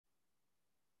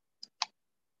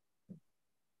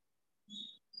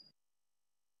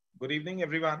Good evening,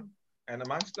 everyone. And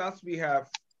amongst us, we have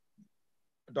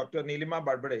Dr. Nilima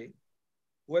Bhadbade,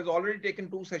 who has already taken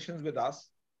 2 sessions with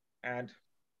us. And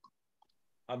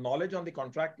her knowledge on the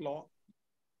contract law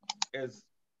is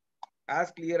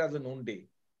as clear as a noonday.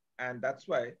 And that's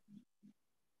why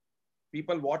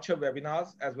people watch her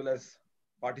webinars as well as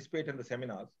participate in the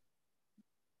seminars.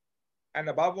 And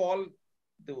above all,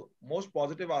 the most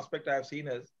positive aspect I have seen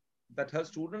is that her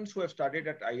students who have studied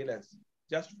at ILS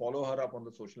just follow her up on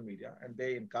the social media and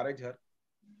they encourage her,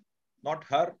 not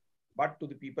her, but to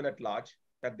the people at large,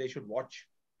 that they should watch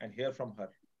and hear from her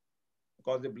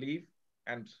because they believe,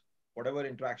 and whatever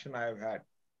interaction I have had,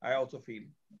 I also feel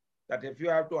that if you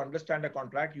have to understand a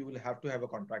contract, you will have to have a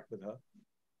contract with her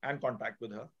and contact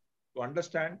with her to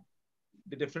understand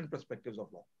the different perspectives of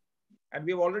law. And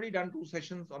we have already done 2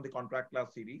 sessions on the contract law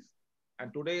series.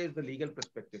 And today is the legal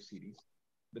perspective series,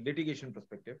 the litigation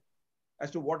perspective, as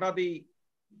to what are the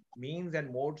means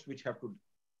and modes which have to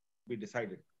be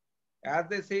decided. As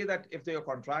they say that if your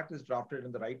contract is drafted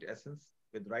in the right essence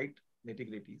with right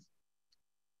nitty-gritties,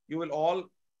 you will all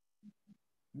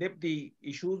nip the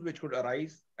issues which could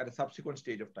arise at a subsequent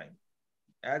stage of time.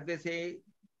 As they say,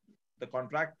 the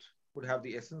contract would have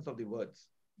the essence of the words.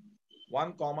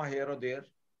 One comma here or there,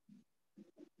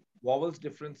 vowels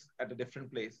difference at a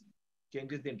different place,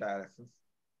 changes the entire essence,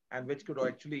 and which could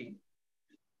actually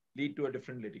lead to a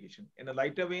different litigation. In a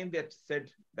lighter vein, they said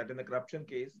that in the corruption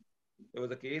case, there was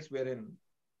a case wherein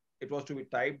it was to be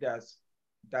typed as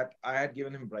that I had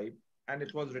given him bribe, and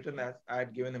it was written as I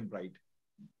had given him bride.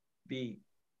 They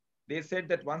said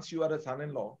that once you are a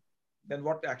son-in-law, then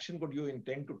what action could you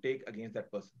intend to take against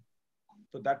that person?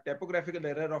 So that typographical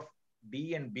error of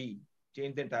D and B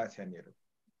changed the entire scenario.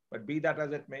 But be that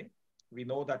as it may, we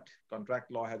know that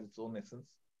contract law has its own essence.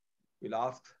 We'll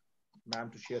ask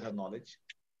ma'am to share her knowledge.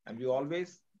 And we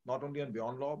always, not only on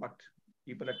Beyond Law, but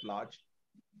people at large,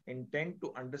 intend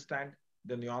to understand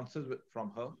the nuances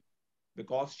from her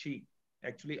because she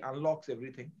actually unlocks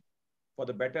everything for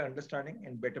the better understanding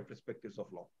and better perspectives of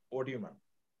law. Over to you, ma'am.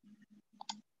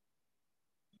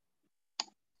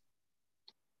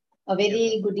 A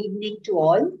very good evening to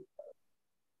all.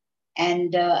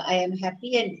 And I am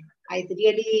happy and I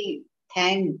really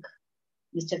thank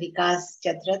Mr. Vikas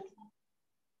Chatrat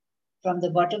from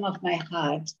the bottom of my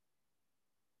heart.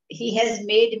 He has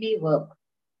made me work.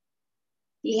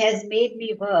 He has made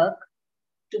me work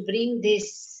to bring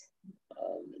this,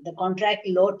 the contract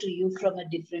law to you from a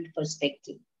different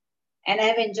perspective. And I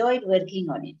have enjoyed working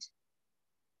on it.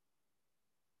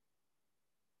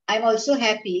 I'm also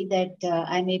happy that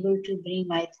I'm able to bring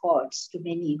my thoughts to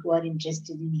many who are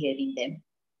interested in hearing them.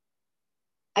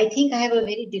 I think I have a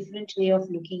very different way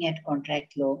of looking at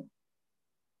contract law.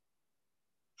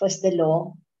 First the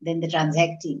law, then the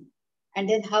transacting, and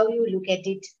then how you look at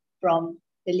it from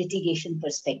the litigation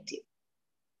perspective.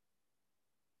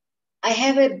 I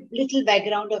have a little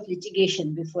background of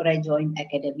litigation before I joined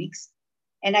academics.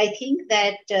 And I think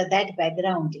that that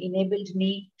background enabled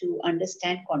me to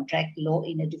understand contract law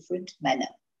in a different manner.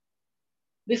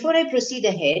 Before I proceed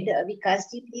ahead,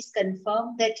 Vikasji, please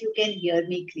confirm that you can hear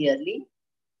me clearly.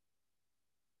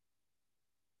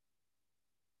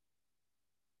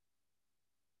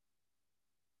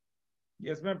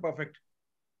 Yes, ma'am, perfect.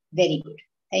 Very good.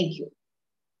 Thank you.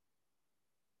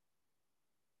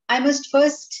 I must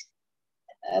first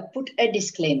put a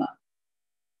disclaimer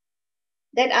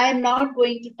that I am not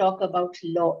going to talk about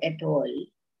law at all,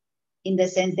 in the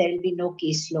sense there will be no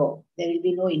case law, there will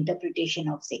be no interpretation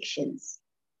of sections.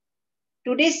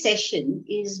 Today's session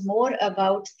is more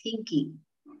about thinking.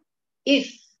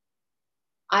 If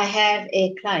I have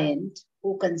a client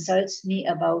who consults me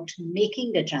about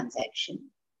making a transaction,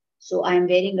 so I'm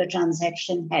wearing a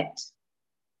transaction hat,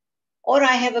 or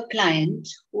I have a client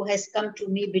who has come to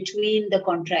me between the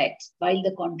contract, while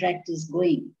the contract is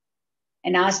going,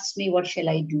 and asks me, what shall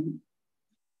I do?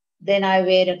 Then I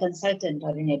wear a consultant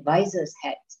or an advisor's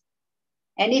hat.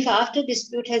 And if after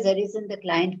dispute has arisen, the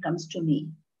client comes to me,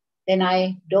 then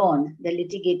I don the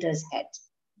litigator's hat.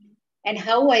 And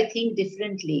how I think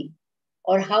differently,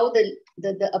 or how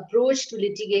the approach to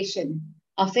litigation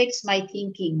affects my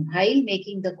thinking while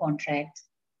making the contract,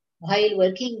 while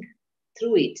working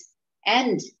through it,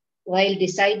 and while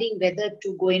deciding whether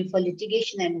to go in for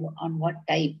litigation and on what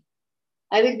type,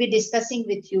 I will be discussing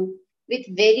with you with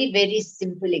very, very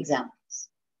simple examples.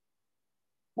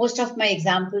 Most of my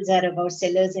examples are about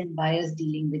sellers and buyers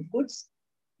dealing with goods,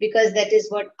 because that is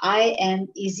what I am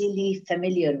easily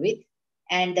familiar with,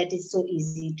 and that is so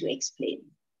easy to explain.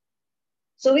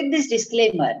 So with this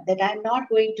disclaimer that I'm not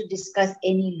going to discuss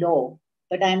any law,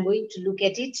 but I'm going to look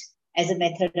at it as a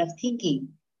method of thinking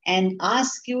and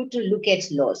ask you to look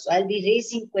at law. So I'll be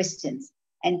raising questions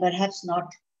and perhaps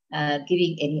not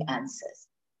giving any answers.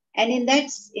 And in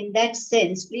that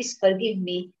sense, please forgive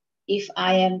me if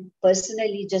I am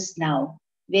personally just now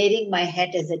wearing my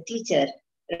hat as a teacher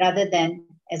rather than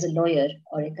as a lawyer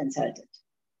or a consultant.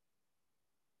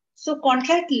 So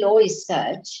contract law is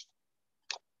such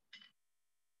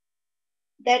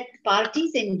that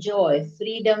parties enjoy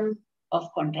freedom of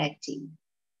contracting.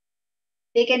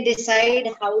 They can decide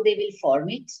how they will form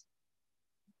it.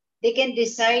 They can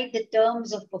decide the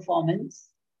terms of performance,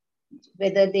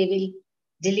 whether they will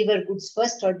deliver goods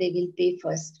first or they will pay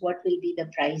first, what will be the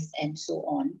price, and so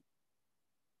on.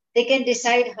 They can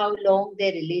decide how long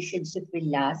their relationship will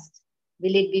last.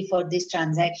 Will it be for this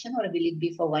transaction, or will it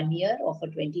be for 1 year or for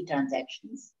 20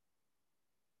 transactions?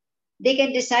 They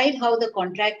can decide how the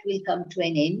contract will come to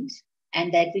an end,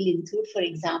 and that will include, for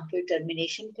example,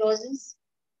 termination clauses.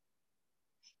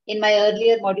 In my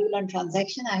earlier module on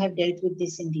transaction, I have dealt with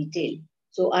this in detail.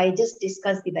 So I just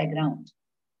discussed the background.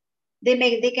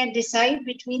 They can decide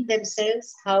between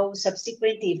themselves how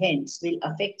subsequent events will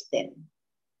affect them.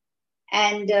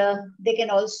 And they can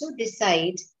also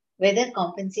decide whether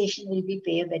compensation will be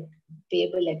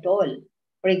payable at all.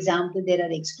 For example, there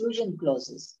are exclusion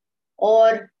clauses,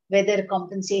 or whether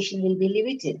compensation will be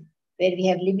limited, where we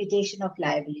have limitation of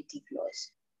liability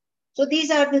clause. So these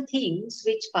are the things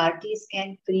which parties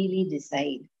can freely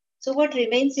decide. So what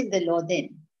remains in the law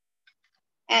then?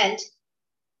 And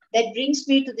that brings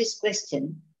me to this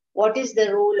question: what is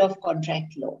the role of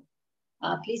contract law?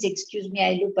 Please excuse me,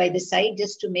 I look by the side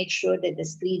just to make sure that the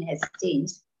screen has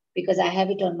changed, because I have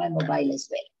it on my mobile as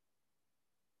well.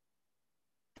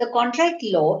 The contract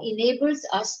law enables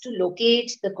us to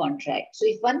locate the contract. So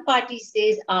if one party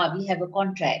says, we have a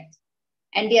contract,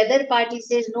 and the other party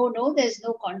says, no, there's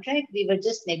no contract, we were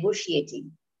just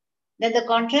negotiating, then the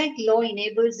contract law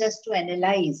enables us to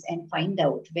analyze and find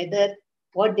out whether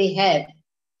what they have,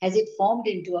 has it formed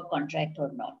into a contract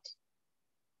or not.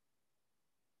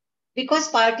 Because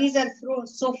parties are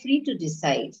so free to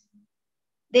decide,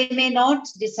 they may not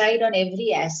decide on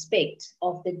every aspect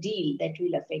of the deal that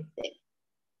will affect them.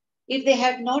 If they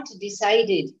have not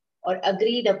decided or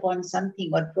agreed upon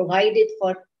something or provided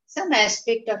for some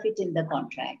aspect of it in the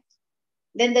contract,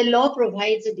 then the law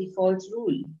provides a default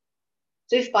rule.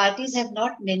 So if parties have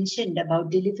not mentioned about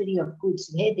delivery of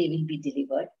goods, where they will be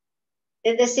delivered,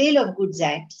 then the Sale of Goods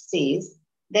Act says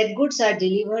that goods are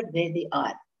delivered where they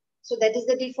are. So that is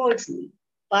the default rule.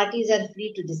 Parties are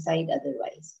free to decide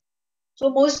otherwise. So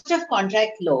most of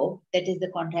contract law, that is the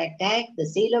Contract Act, the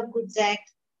Sale of Goods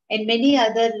Act, and many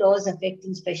other laws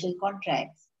affecting special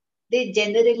contracts, they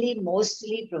generally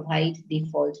mostly provide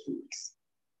default rules.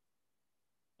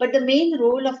 But the main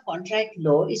role of contract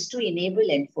law is to enable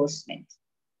enforcement.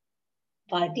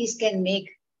 Parties can make,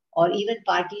 or even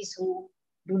parties who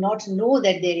do not know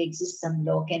that there exists some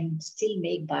law can still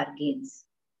make bargains.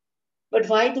 But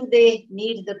why do they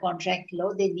need the contract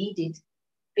law? They need it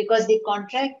because the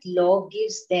contract law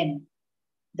gives them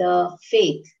the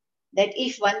faith that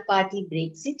if one party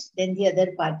breaks it, then the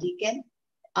other party can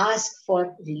ask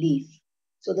for relief.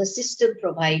 So the system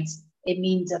provides a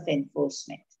means of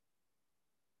enforcement.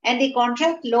 And the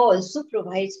contract law also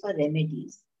provides for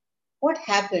remedies. What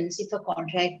happens if a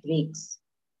contract breaks?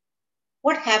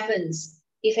 What happens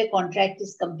if a contract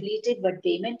is completed but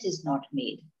payment is not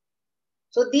made?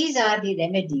 So these are the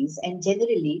remedies, and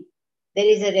generally there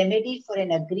is a remedy for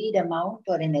an agreed amount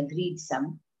or an agreed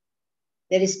sum.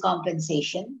 There is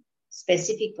compensation,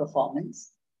 specific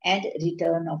performance, and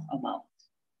return of amount.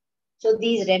 So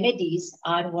these remedies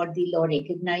are what the law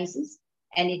recognizes,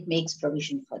 and it makes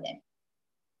provision for them.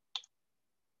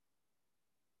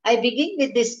 I begin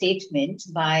with this statement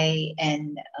by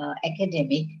an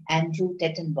academic, Andrew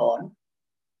Tettenborn,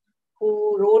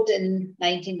 who wrote in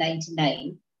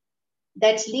 1999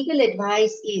 that legal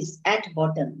advice is, at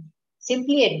bottom,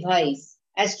 simply advice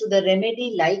as to the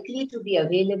remedy likely to be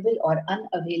available or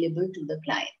unavailable to the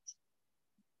client.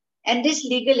 And this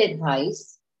legal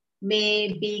advice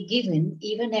may be given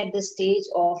even at the stage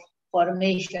of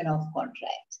formation of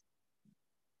contract.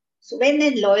 So when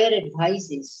a lawyer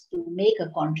advises to make a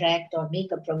contract or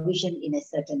make a provision in a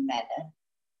certain manner,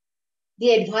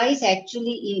 the advice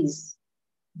actually is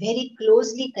very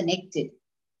closely connected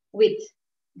with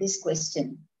this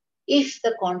question. If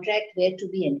the contract were to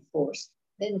be enforced,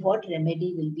 then what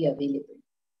remedy will be available?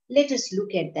 Let us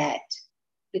look at that,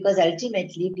 because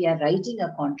ultimately we are writing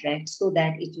a contract so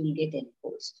that it will get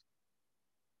enforced.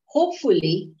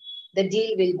 Hopefully, the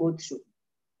deal will go through.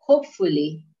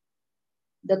 Hopefully,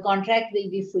 the contract will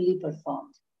be fully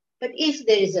performed. But if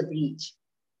there is a breach,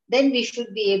 then we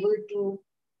should be able to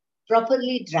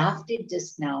properly drafted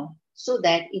just now so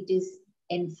that it is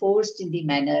enforced in the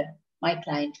manner my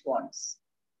client wants.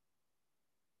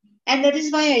 And that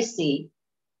is why I say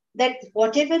that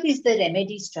whatever is the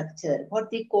remedy structure, what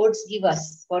the courts give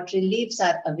us, what reliefs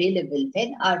are available,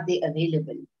 when are they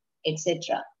available,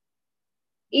 etc.,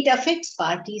 it affects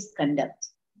parties' conduct.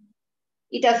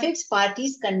 It affects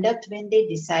parties' conduct when they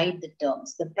decide the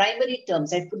terms, the primary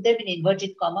terms. I put them in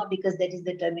inverted comma because that is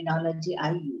the terminology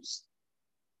I use.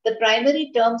 The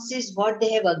primary terms is what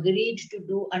they have agreed to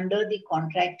do under the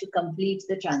contract to complete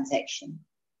the transaction.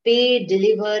 Pay,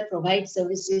 deliver, provide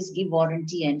services, give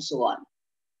warranty, and so on.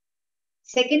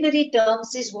 Secondary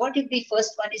terms is what if the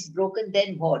first one is broken,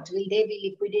 then what? Will there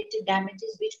be liquidated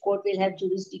damages? Which court will have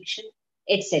jurisdiction,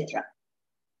 etc.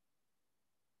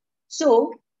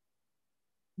 So,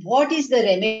 what is the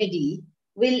remedy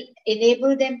will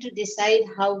enable them to decide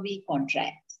how we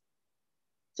contract.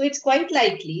 So it's quite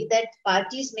likely that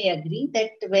parties may agree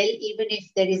that, well, even if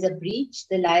there is a breach,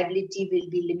 the liability will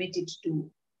be limited to,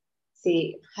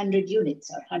 say, 100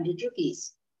 units or 100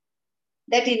 rupees.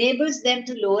 That enables them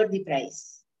to lower the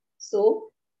price. So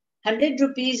 100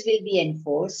 rupees will be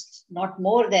enforced, not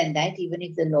more than that, even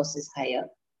if the loss is higher.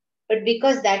 But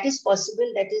because that is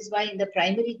possible, that is why in the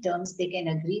primary terms, they can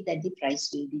agree that the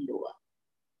price will be lower.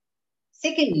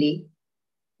 Secondly,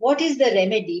 what is the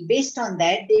remedy? Based on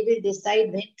that, they will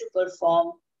decide when to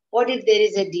perform. What if there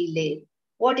is a delay?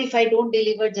 What if I don't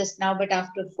deliver just now, but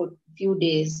after a few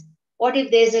days? What if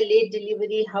there's a late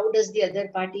delivery? How does the other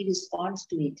party respond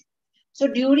to it? So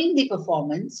during the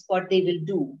performance, what they will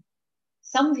do,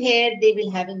 somewhere they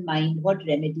will have in mind what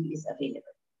remedy is available.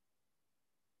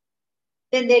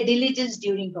 Then their diligence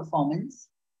during performance.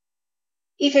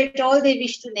 If at all they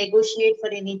wish to negotiate for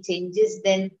any changes,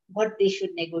 then what they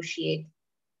should negotiate.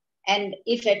 And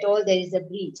if at all there is a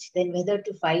breach, then whether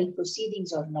to file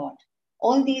proceedings or not.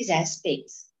 All these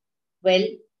aspects, well,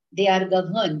 they are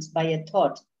governed by a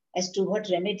thought as to what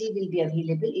remedy will be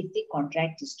available if the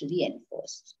contract is to be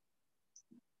enforced.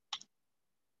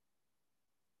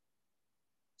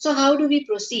 So how do we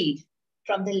proceed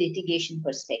from the litigation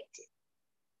perspective?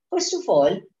 First of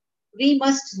all, we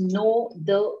must know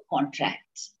the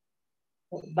contract.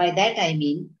 By that I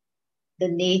mean the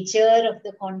nature of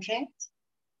the contract.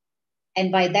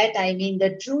 And by that I mean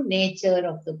the true nature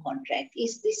of the contract.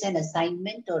 Is this an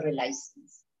assignment or a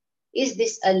license? Is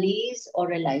this a lease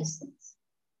or a license?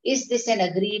 Is this an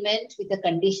agreement with a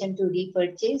condition to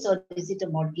repurchase, or is it a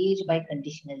mortgage by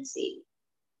conditional sale?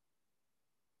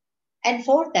 And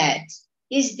for that,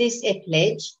 is this a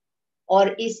pledge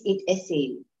or is it a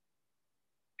sale?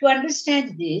 To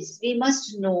understand this, we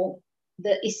must know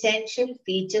the essential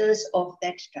features of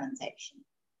that transaction.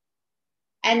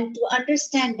 And to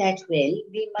understand that well,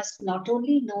 we must not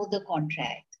only know the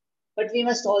contract, but we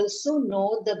must also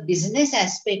know the business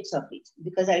aspects of it.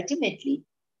 Because ultimately,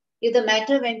 if the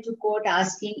matter went to court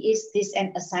asking, is this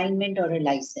an assignment or a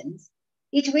license,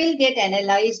 it will get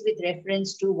analyzed with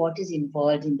reference to what is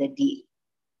involved in the deal.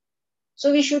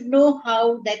 So we should know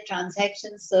how that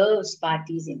transaction serves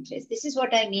parties' interest. This is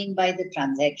what I mean by the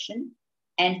transaction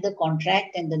and the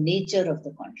contract and the nature of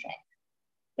the contract.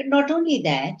 But not only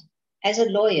that, as a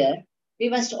lawyer, we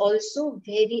must also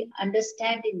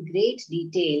understand in great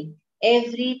detail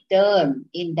every term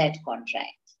in that contract.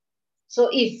 So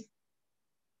if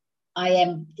I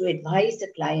am to advise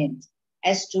the client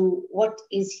as to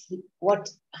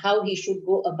how he should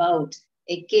go about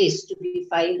a case to be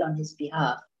filed on his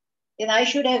behalf, then I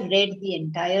should have read the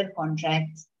entire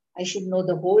contract. I should know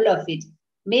the whole of it.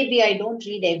 Maybe I don't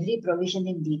read every provision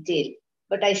in detail,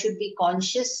 but I should be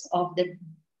conscious of the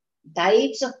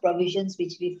types of provisions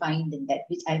which I find in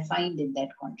that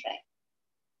contract.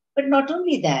 But not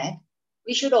only that,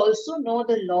 we should also know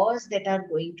the laws that are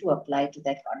going to apply to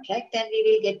that contract, and we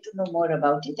will get to know more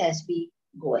about it as we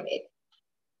go ahead.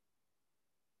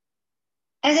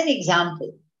 As an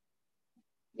example,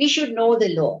 we should know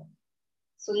the law.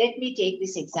 So let me take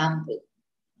this example.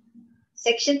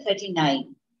 Section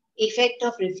 39, effect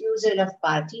of refusal of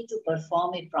party to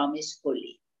perform a promise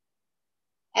fully.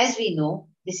 As we know,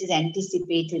 this is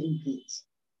anticipatory breach.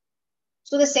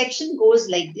 So the section goes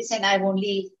like this, and I've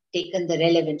only taken the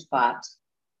relevant part.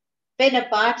 When a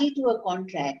party to a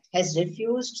contract has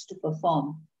refused to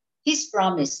perform his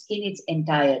promise in its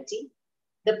entirety,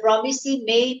 the promisee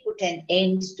may put an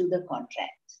end to the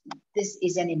contract. This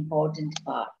is an important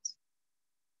part.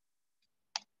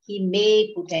 He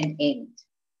may put an end.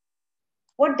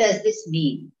 What does this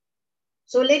mean?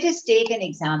 So let us take an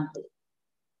example.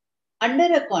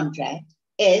 Under a contract,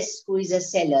 S, who is a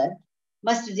seller,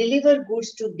 must deliver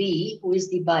goods to B, who is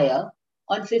the buyer,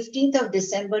 on 15th of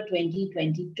December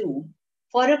 2022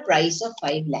 for a price of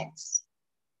 5 lakhs.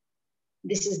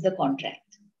 This is the contract.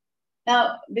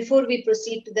 Now, before we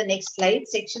proceed to the next slide,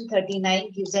 Section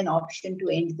 39 gives an option to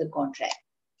end the contract.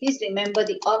 Please remember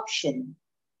the option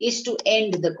is to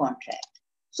end the contract.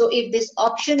 So if this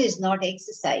option is not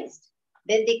exercised,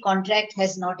 then the contract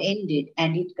has not ended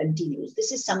and it continues.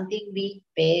 This is something we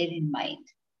bear in mind.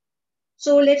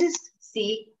 So let us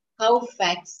see how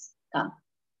facts come.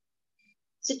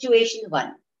 Situation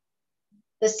 1.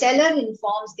 The seller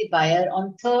informs the buyer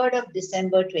on 3rd of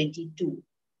December 22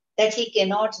 that he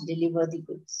cannot deliver the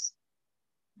goods.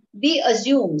 B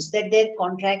assumes that their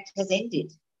contract has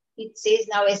ended. It says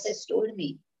now S has told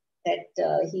me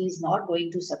that he is not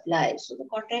going to supply, so the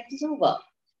contract is over.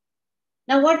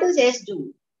 Now what does S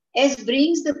do? S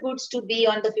brings the goods to B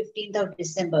on the 15th of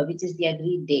December, which is the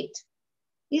agreed date.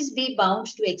 Is B bound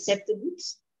to accept the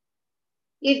goods?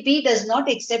 If B does not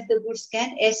accept the goods,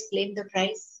 can S claim the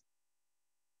price?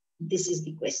 This is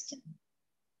the question.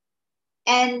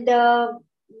 And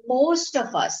most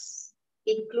of us,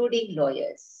 including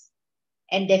lawyers,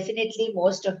 and definitely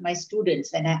most of my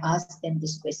students, when I ask them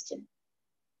this question,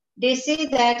 they say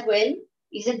that, well,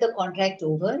 isn't the contract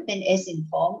over when S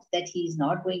informed that he is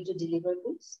not going to deliver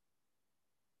goods?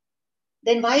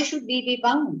 Then why should B be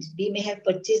bound? B may have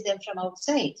purchased them from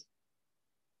outside.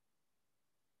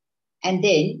 And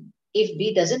then if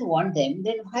B doesn't want them,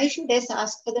 then why should S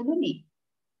ask for the money?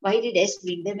 Why did S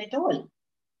bring them at all?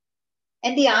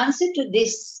 And the answer to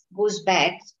this goes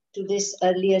back to this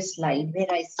earlier slide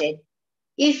where I said,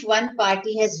 if one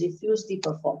party has refused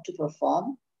to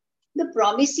perform, the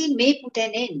promisee may put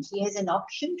an end. He has an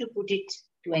option to put it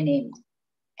to an end.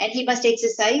 And he must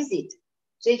exercise it.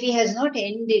 So if he has not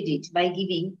ended it by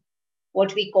giving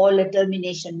what we call a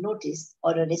termination notice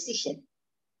or a rescission,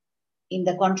 in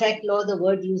the contract law, the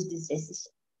word used is rescission.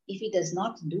 If he does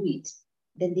not do it,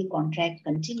 then the contract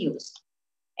continues.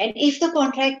 And if the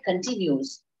contract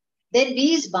continues, then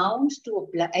B is bound to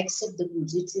accept the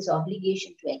goods. It's his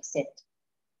obligation to accept.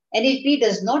 And if B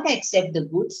does not accept the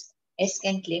goods, S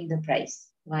can claim the price.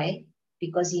 Why?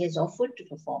 Because he has offered to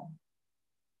perform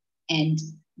and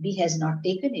B has not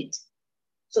taken it.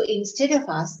 So instead of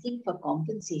asking for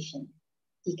compensation,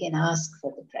 he can ask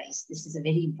for the price. This is a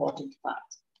very important part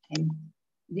and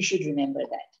we should remember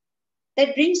that.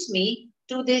 That brings me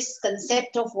to this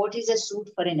concept of what is a suit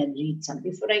for an agreed sum.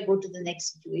 Before I go to the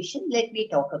next situation, let me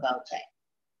talk about that.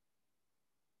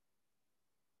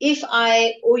 If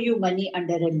I owe you money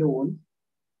under a loan,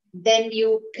 then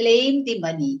you claim the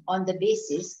money on the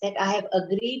basis that I have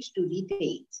agreed to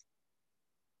repay it.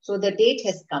 So the date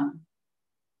has come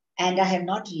and I have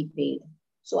not repaid.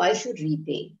 So I should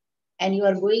repay. And you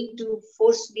are going to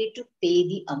force me to pay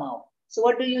the amount. So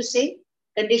what do you say?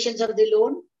 Conditions of the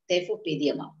loan, therefore pay the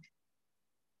amount.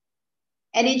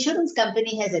 An insurance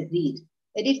company has agreed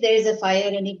that if there is a fire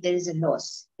and if there is a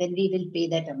loss, then we will pay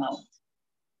that amount.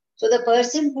 So the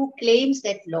person who claims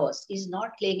that loss is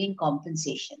not claiming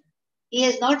compensation. He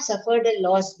has not suffered a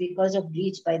loss because of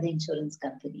breach by the insurance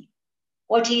company.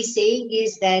 What he is saying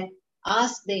is that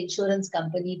ask the insurance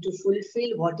company to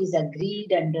fulfill what is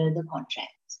agreed under the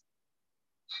contract.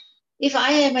 If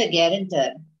I am a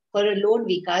guarantor for a loan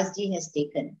Vikasji has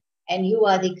taken and you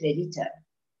are the creditor,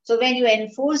 so when you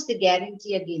enforce the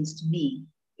guarantee against me,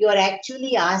 you are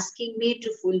actually asking me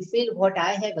to fulfill what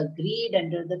I have agreed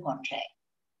under the contract.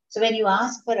 So when you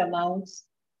ask for amounts,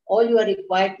 all you are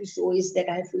required to show is that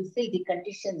I have fulfilled the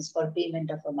conditions for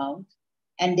payment of amount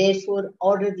and therefore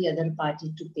order the other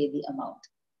party to pay the amount.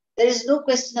 There is no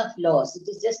question of loss. It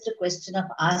is just a question of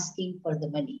asking for the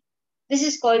money. This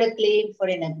is called a claim for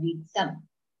an agreed sum.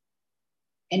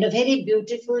 And a very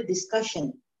beautiful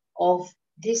discussion of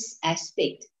this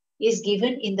aspect is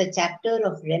given in the chapter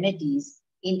of remedies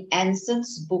in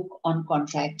Anson's book on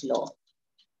contract law.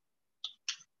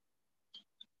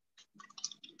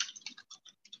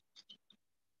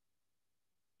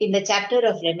 In the chapter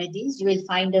of remedies, you will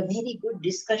find a very good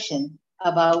discussion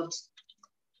about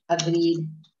a claim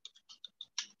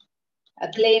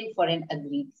for an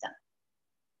agreed sum.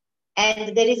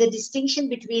 And there is a distinction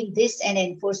between this and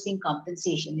enforcing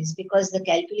compensation is because the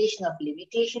calculation of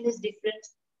limitation is different,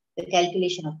 the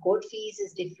calculation of court fees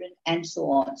is different, and so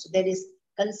on. So there is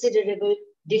considerable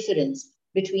difference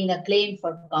between a claim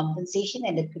for compensation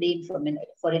and a claim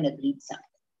for an agreed sum.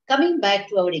 Coming back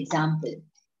to our example,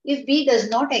 if B does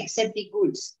not accept the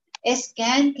goods, S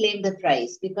can claim the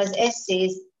price because S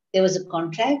says there was a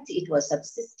contract, it was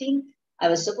subsisting, I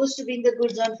was supposed to bring the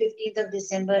goods on 15th of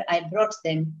December, I brought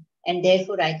them, and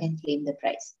therefore I can claim the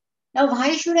price. Now,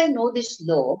 why should I know this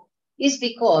law? Is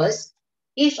because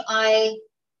if I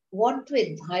want to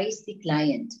advise the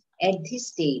client at this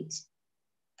stage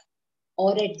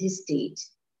or at this stage,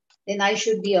 then I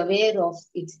should be aware of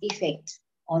its effect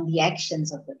on the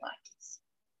actions of the parties,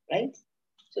 right?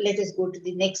 So let us go to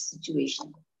the next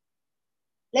situation.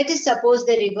 Let us suppose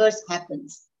the reverse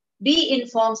happens. B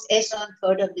informs S on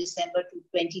 3rd of December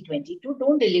 2022,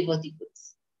 don't deliver the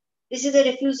goods. This is a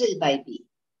refusal by B.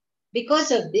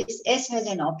 Because of this, S has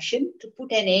an option to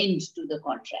put an end to the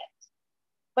contract.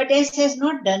 But S has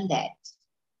not done that.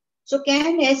 So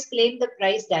can S claim the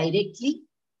price directly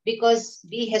because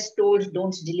B has told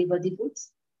don't deliver the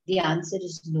goods? The answer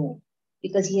is no,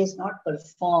 because he has not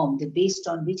performed based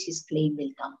on which his claim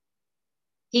will come.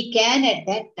 He can at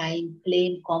that time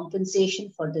claim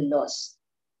compensation for the loss.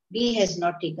 B has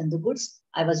not taken the goods.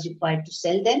 I was required to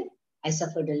sell them. I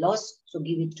suffered a loss, so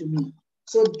give it to me.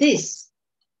 So this,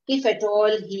 if at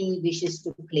all he wishes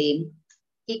to claim,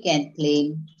 he can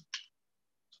claim.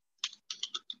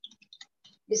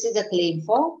 This is a claim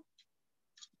for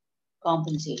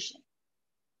compensation.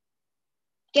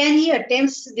 Can he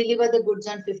attempt to deliver the goods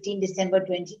on 15 December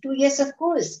 22? Yes, of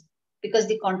course, because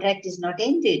the contract is not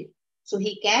ended. So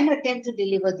he can attempt to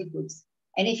deliver the goods.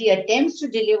 And if he attempts to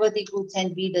deliver the goods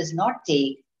and B does not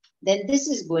take, then this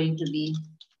is going to be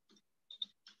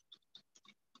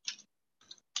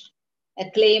a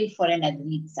claim for an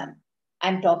agreed sum.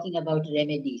 I'm talking about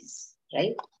remedies,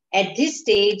 right? At this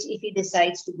stage, if he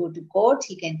decides to go to court,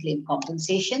 he can claim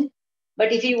compensation.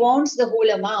 But if he wants the whole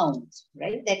amount,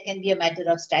 right, that can be a matter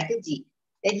of strategy,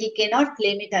 then he cannot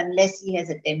claim it unless he has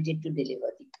attempted to deliver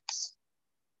the goods.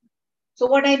 So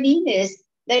what I mean is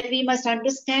that we must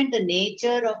understand the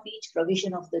nature of each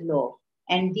provision of the law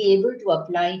and be able to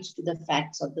apply it to the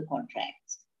facts of the contract.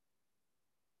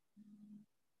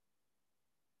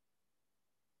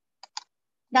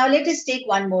 Now let us take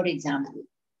one more example.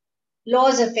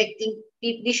 Laws affecting,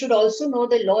 we should also know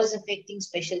the laws affecting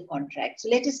special contracts. So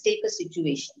let us take a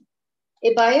situation.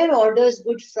 A buyer orders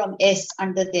goods from S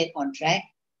under their contract.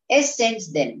 S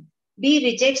sends them. B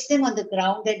rejects them on the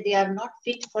ground that they are not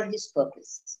fit for his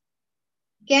purpose.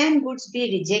 Can goods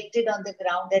be rejected on the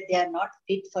ground that they are not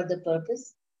fit for the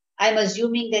purpose? I'm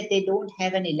assuming that they don't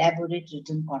have an elaborate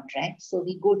written contract. So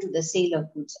we go to the Sale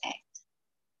of Goods Act.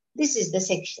 This is the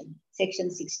section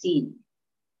 16.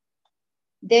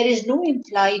 There is no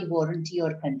implied warranty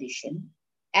or condition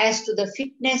as to the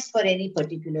fitness for any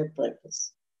particular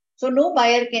purpose. So no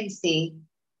buyer can say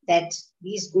that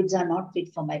these goods are not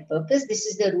fit for my purpose. This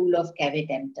is the rule of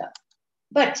caveat emptor.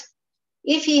 But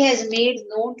if he has made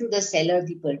known to the seller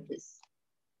the purpose,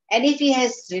 and if he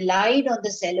has relied on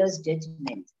the seller's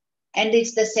judgment, and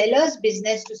it's the seller's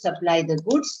business to supply the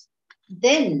goods,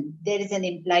 then there is an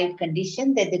implied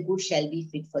condition that the goods shall be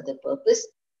fit for the purpose.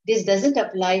 This doesn't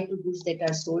apply to goods that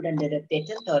are sold under a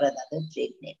patent or another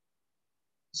trade name.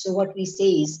 So what we say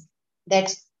is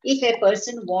that if a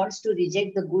person wants to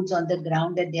reject the goods on the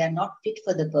ground that they are not fit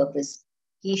for the purpose,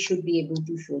 he should be able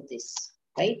to show this,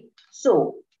 right?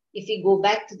 So if we go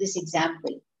back to this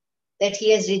example, that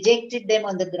he has rejected them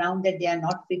on the ground that they are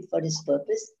not fit for his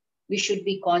purpose, we should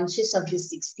be conscious of this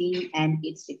 16 and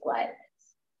its requirements.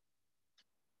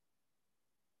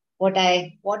 What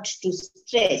I want to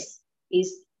stress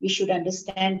is we should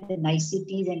understand the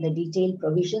niceties and the detailed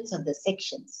provisions of the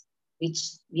sections which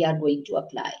we are going to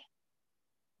apply.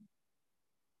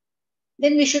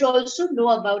 Then we should also know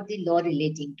about the law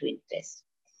relating to interest.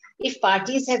 If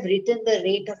parties have written the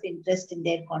rate of interest in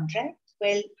their contract,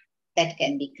 well, that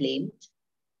can be claimed.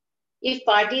 If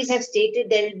parties have stated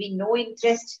there will be no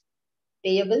interest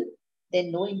payable,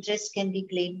 then no interest can be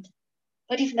claimed.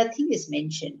 But if nothing is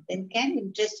mentioned, then can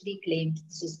interest be claimed?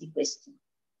 This is the question.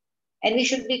 And we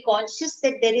should be conscious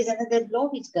that there is another law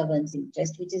which governs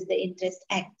interest, which is the Interest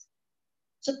Act.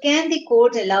 So can the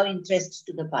court allow interest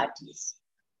to the parties?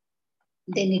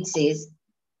 Then it says,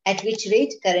 at which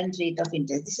rate? Current rate of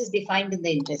interest. This is defined in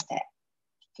the Interest Act.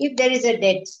 If there is a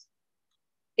debt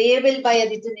payable by a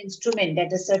written instrument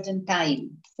at a certain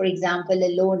time, for example,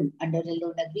 a loan under a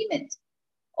loan agreement,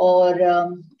 or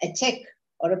a check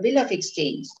or a bill of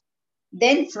exchange,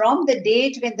 then from the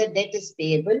date when the debt is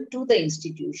payable to the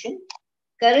institution,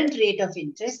 current rate of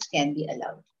interest can be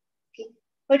allowed. Okay?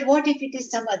 But what if it is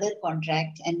some other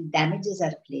contract and damages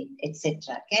are claimed,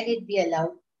 etc.? Can it be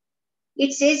allowed?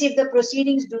 It says if the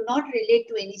proceedings do not relate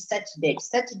to any such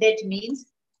debt means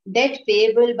debt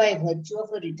payable by virtue of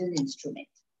a written instrument.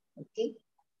 Okay?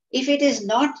 If it is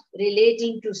not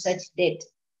relating to such debt,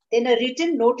 then a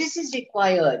written notice is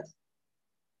required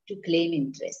to claim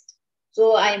interest.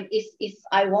 So if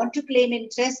I want to claim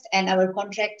interest and our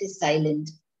contract is silent,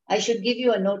 I should give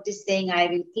you a notice saying I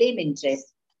will claim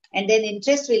interest, and then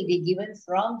interest will be given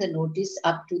from the notice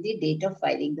up to the date of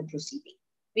filing the proceeding.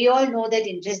 We all know that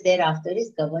interest thereafter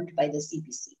is governed by the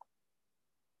CPC.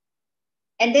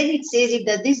 And then it says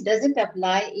this doesn't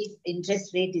apply if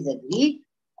interest rate is agreed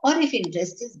or if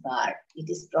interest is barred. It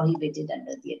is prohibited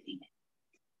under the agreement.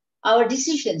 Our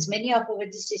decisions, many of our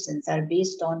decisions are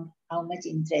based on how much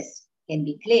interest can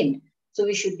be claimed. So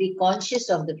we should be conscious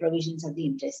of the provisions of the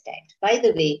Interest Act. By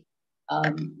the way,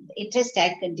 the Interest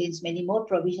Act contains many more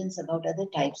provisions about other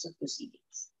types of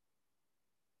proceedings.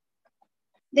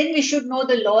 Then we should know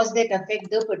the laws that affect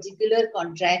the particular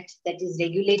contract, that is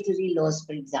regulatory laws,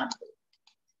 for example.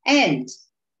 And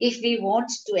if we want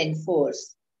to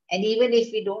enforce, and even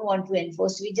if we don't want to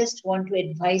enforce, we just want to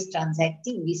advise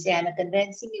transacting. We say, I'm a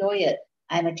conveyancing lawyer,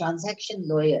 I'm a transaction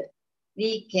lawyer.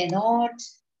 We cannot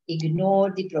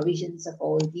ignore the provisions of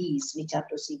all these, which are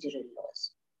procedural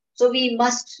laws. So we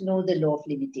must know the law of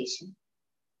limitation.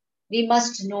 We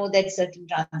must know that certain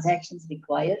transactions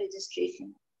require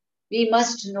registration. We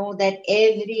must know that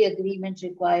every agreement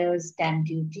requires stamp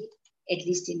duty, at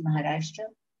least in Maharashtra.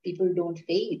 People don't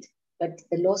pay it, but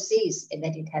the law says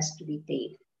that it has to be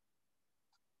paid.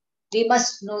 We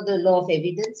must know the law of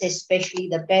evidence, especially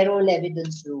the parole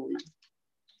evidence rule.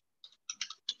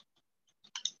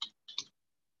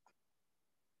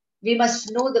 We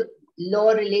must know the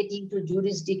law relating to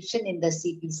jurisdiction in the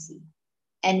CPC.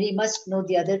 And we must know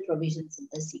the other provisions in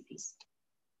the CPC,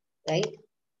 right?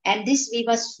 And this we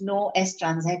must know as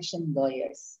transaction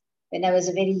lawyers. When I was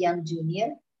a very young junior,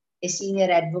 a senior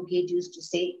advocate used to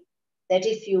say that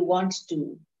if you want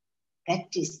to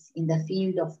practice in the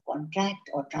field of contract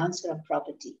or transfer of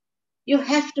property, you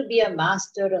have to be a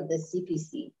master of the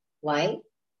CPC. Why?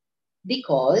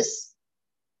 Because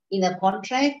in a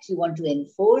contract, you want to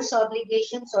enforce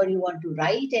obligations or you want to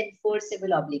write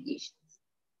enforceable obligations.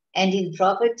 And in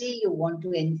property, you want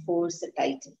to enforce a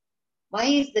title. Why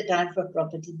is the transfer of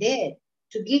property there?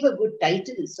 To give a good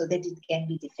title so that it can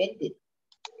be defended.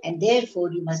 And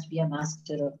therefore, you must be a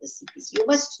master of the CPC. You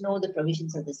must know the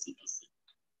provisions of the CPC.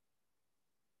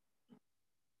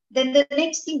 Then the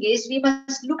next thing is we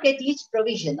must look at each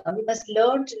provision, or we must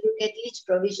learn to look at each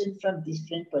provision from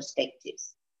different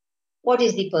perspectives. What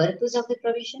is the purpose of the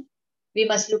provision? We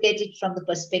must look at it from the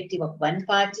perspective of one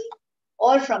party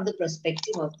or from the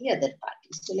perspective of the other party.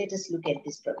 So let us look at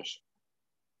this provision.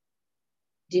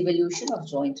 Devolution of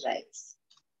joint rights.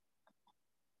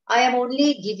 I am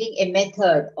only giving a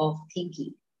method of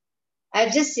thinking. I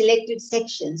have just selected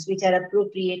sections which are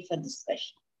appropriate for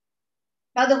discussion.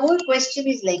 Now the whole question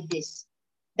is like this,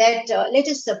 that let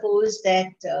us suppose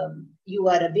that you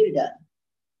are a builder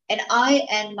and I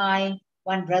and my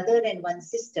one brother and one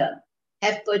sister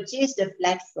have purchased a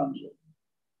flat from you.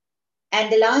 And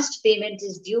the last payment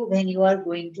is due when you are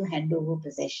going to hand over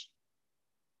possession.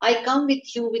 I come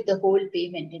with you with the whole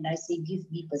payment and I say,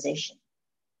 give me possession.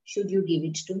 Should you give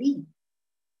it to me?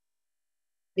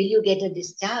 Will you get a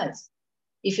discharge?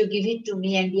 If you give it to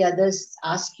me and the others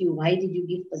ask you, why did you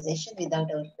give possession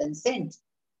without our consent?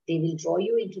 They will draw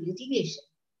you into litigation.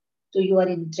 So you are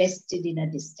interested in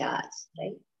a discharge,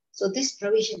 right? So this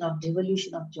provision of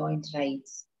devolution of joint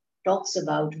rights talks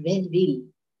about when will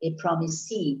a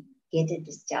promisee get a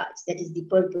discharge. That is the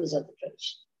purpose of the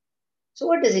provision. So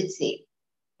what does it say?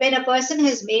 When a person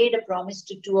has made a promise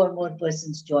to two or more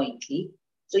persons jointly,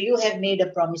 so you have made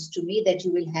a promise to me that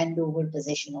you will hand over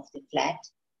possession of the flat,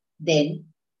 then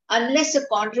unless a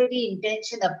contrary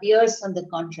intention appears on the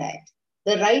contract,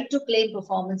 the right to claim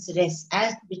performance rests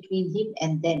as between him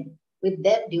and them, with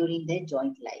them during their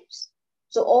joint lives.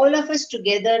 So all of us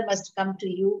together must come to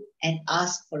you and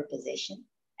ask for possession,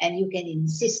 and you can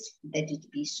insist that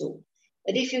it be so.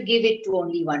 But if you give it to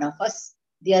only one of us,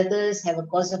 the others have a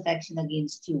cause of action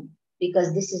against you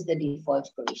because this is the default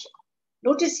provision.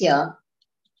 Notice here,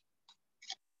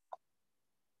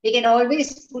 we can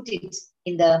always put it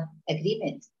in the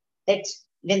agreement that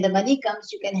when the money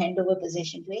comes, you can hand over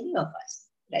possession to any of us,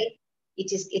 right?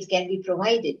 It can be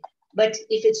provided. But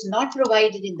if it's not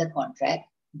provided in the contract,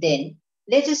 then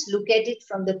let us look at it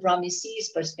from the promisee's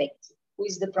perspective. Who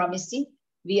is the promisee?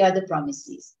 We are the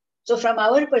promisees. So from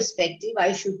our perspective,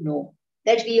 I should know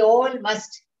that we all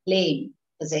must claim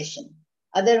possession.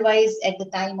 Otherwise, at the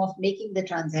time of making the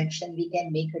transaction, we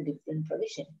can make a different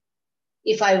provision.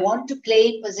 If I want to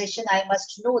claim possession, I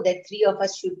must know that three of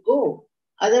us should go.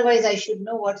 Otherwise, I should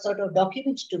know what sort of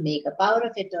document to make, a power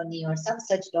of attorney or some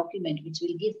such document which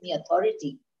will give me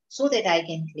authority so that I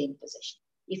can claim possession.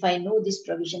 If I know this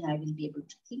provision, I will be able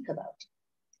to think about it.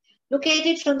 Look at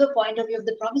it from the point of view of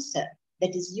the promisor,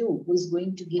 that is you who is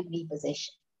going to give me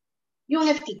possession. You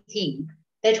have to think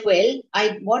that, well,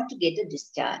 I want to get a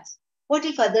discharge. What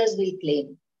if others will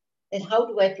claim? Then how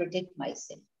do I protect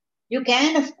myself? You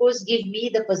can, of course, give me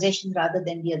the possession rather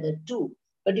than the other two,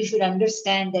 but you should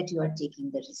understand that you are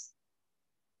taking the risk.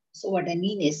 So what I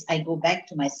mean is, I go back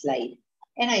to my slide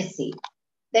and I say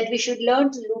that we should learn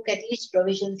to look at each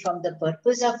provision from the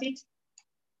purpose of it,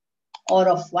 or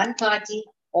of one party,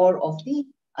 or of the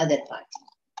other party.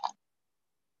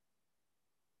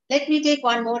 Let me take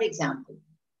one more example.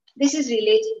 This is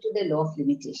relating to the law of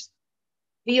limitation.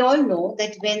 We all know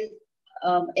that when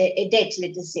a debt,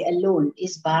 let us say a loan,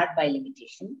 is barred by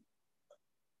limitation,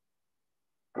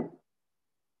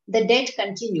 the debt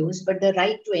continues, but the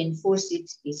right to enforce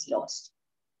it is lost.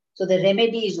 So the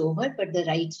remedy is over, but the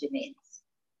right remains.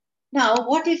 Now,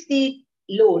 what if the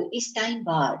loan is time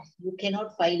barred? You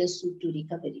cannot file a suit to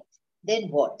recover it. Then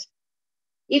what?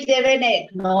 If there were an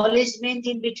acknowledgement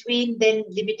in between, then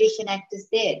Limitation Act is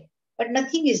there. But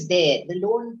nothing is there. The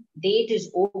loan date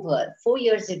is over. 4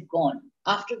 years had gone.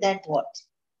 After that, what?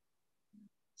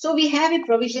 So we have a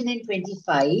provision in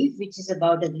 25, which is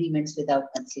about agreements without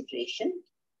consideration.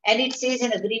 And it says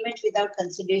an agreement without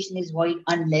consideration is void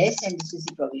unless, and this is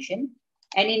the provision.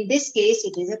 And in this case,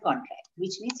 it is a contract,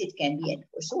 which means it can be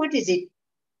enforced. So what is it?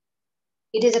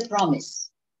 It is a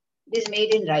promise. It is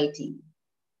made in writing,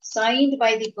 signed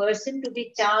by the person to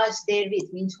be charged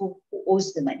therewith, means who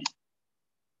owes the money.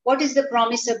 What is the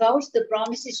promise about? The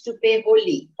promise is to pay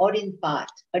wholly or in part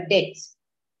a debt.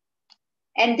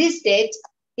 And this debt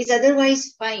is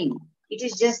otherwise fine. It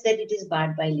is just that it is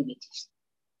barred by limitation.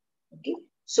 Okay.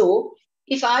 So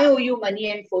if I owe you money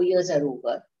and 4 years are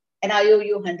over, and I owe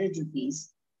you 100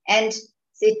 rupees, and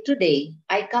say today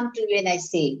I come to you and I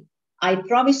say, I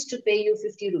promise to pay you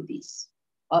 50 rupees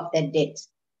of that debt,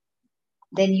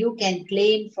 then you can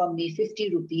claim from me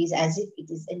 50 rupees as if it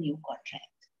is a new contract.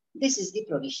 This is the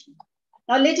provision.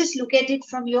 Now let us look at it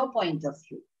from your point of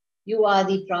view. You are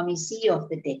the promisee of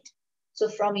the debt. So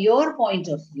from your point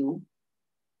of view,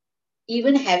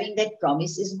 even having that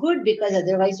promise is good, because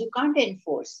otherwise you can't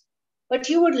enforce. But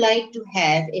you would like to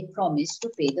have a promise to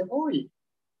pay the whole.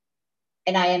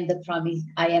 And I am the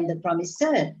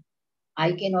promisor.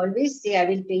 I can always say I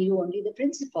will pay you only the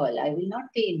principal. I will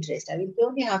not pay interest. I will pay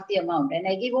only half the amount. And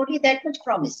I give only that much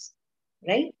promise.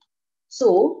 Right?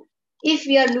 So if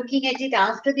we are looking at it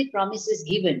after the promise is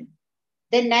given,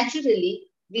 then naturally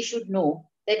we should know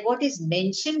that what is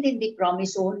mentioned in the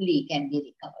promise only can be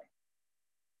recovered.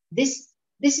 This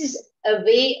is a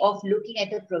way of looking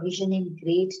at a provision in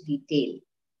great detail.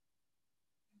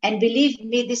 And believe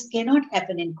me, this cannot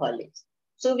happen in college.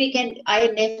 So I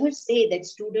never say that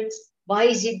students, why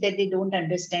is it that they don't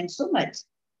understand so much?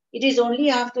 It is only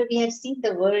after we have seen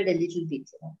the world a little bit,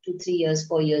 2, 3 years,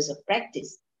 4 years of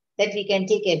practice, that we can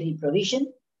take every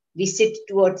provision, we sit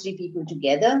 2 or 3 people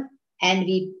together, and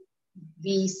we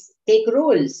take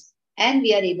roles, and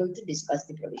we are able to discuss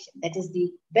the provision. That is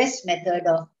the best method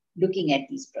of looking at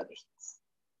these provisions.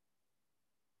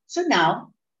 So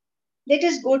now, let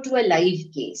us go to a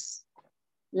live case.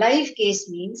 Live case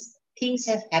means things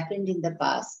have happened in the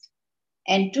past,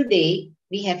 and today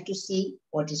we have to see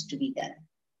what is to be done.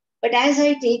 But as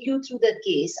I take you through the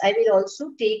case, I will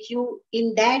also take you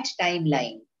in that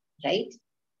timeline, right?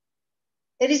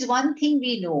 There is one thing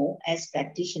we know as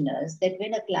practitioners, that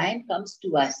when a client comes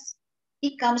to us,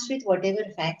 he comes with whatever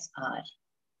facts are.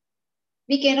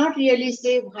 We cannot really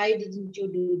say, why didn't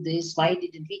you do this? Why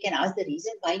didn't? We can ask the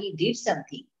reason why he did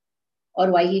something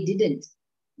or why he didn't.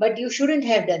 But you shouldn't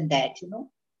have done that,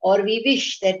 or we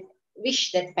wish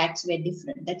that facts were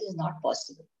different. That is not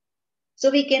possible.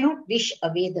 So we cannot wish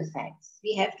away the facts.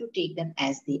 We have to take them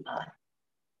as they are.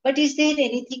 But is there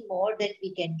anything more that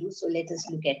we can do? So let us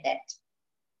look at that.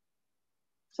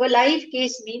 So a live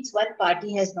case means one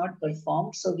party has not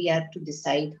performed, so we have to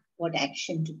decide what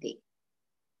action to take.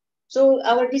 So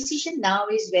our decision now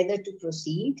is whether to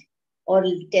proceed or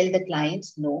tell the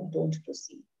clients, no, don't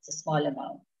proceed. It's a small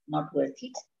amount, not worth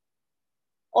it.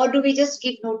 Or do we just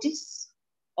give notice?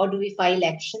 Or do we file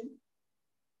action?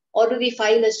 Or do we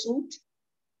file a suit?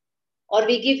 Or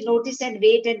we give notice and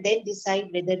wait and then decide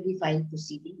whether we file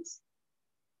proceedings?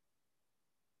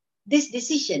 This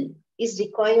decision is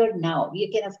required now. We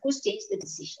can, of course, change the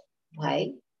decision.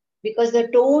 Why? Because the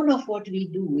tone of what we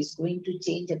do is going to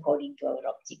change according to our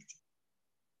objective.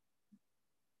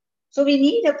 So we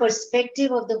need a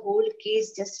perspective of the whole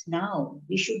case just now.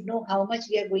 We should know how much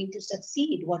we are going to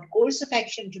succeed, what course of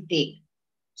action to take,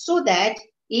 so that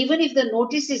even if the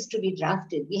notice is to be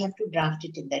drafted, we have to draft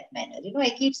it in that manner. I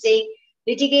keep saying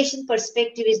litigation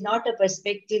perspective is not a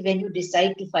perspective when you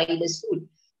decide to file a suit.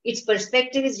 Its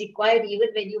perspective is required even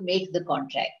when you make the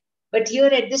contract. But here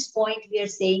at this point, we are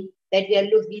saying that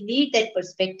we need that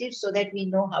perspective so that we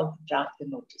know how to draft the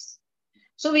notice.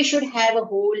 So we should have a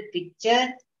whole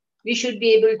picture We should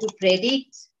be able to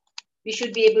predict. We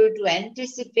should be able to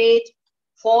anticipate,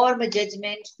 form a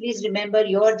judgment. Please remember,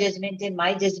 your judgment and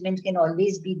my judgment can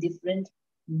always be different.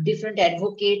 Different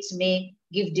advocates may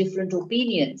give different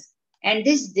opinions. And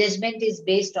this judgment is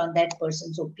based on that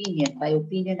person's opinion. By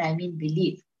opinion, I mean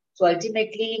belief. So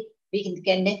ultimately, we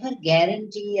can never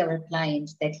guarantee our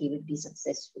client that he will be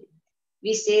successful.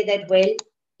 We say that, well,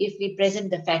 if we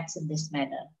present the facts in this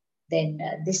manner, then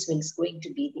this is going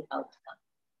to be the outcome.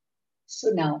 So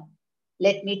now,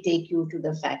 let me take you to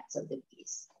the facts of the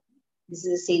case. This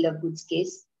is a sale of goods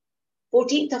case.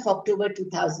 14th of October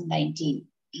 2019.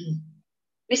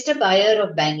 Mr. Buyer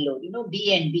of Bangalore,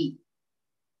 B&B,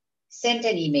 sent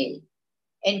an email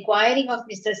inquiring of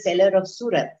Mr. Seller of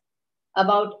Surat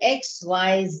about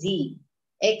XYZ,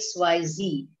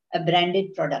 a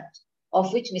branded product,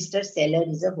 of which Mr. Seller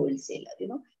is a wholesaler.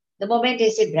 The moment I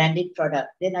say branded product,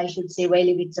 then I should say, well,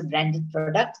 if it's a branded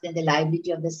product, then the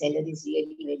liability of the seller is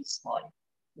really very small.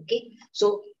 Okay,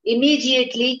 so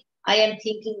immediately I am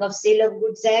thinking of Sale of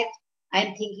Goods Act,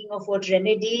 I'm thinking of what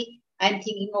remedy, I'm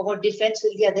thinking of what defense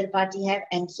will the other party have,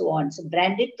 and so on. So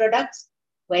branded products,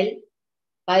 well,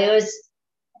 buyers,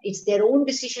 it's their own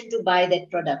decision to buy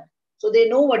that product. So they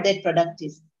know what that product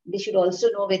is. They should also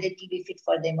know whether it will be fit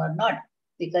for them or not,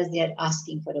 because they are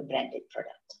asking for a branded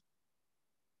product.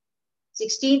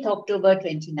 16th October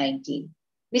 2019.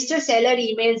 Mr. Seller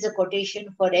emails a quotation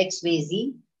for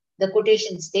XYZ. The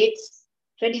quotation states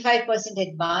 25%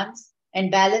 advance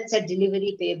and balance at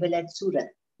delivery payable at Surat.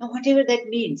 Now, whatever that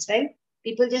means, right?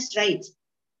 People just write.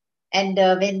 And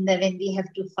when we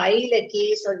have to file a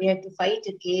case, or we have to fight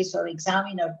a case, or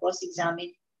examine or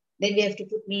cross-examine, then we have to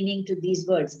put meaning to these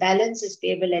words. Balance is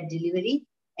payable at delivery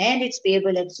and it's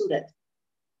payable at Surat.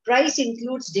 Price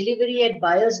includes delivery at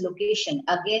buyer's location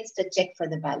against a check for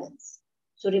the balance.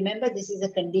 So remember, this is a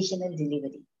conditional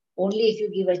delivery. Only if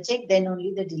you give a check, then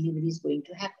only the delivery is going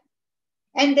to happen.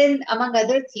 And then, among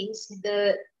other things,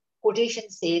 the quotation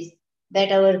says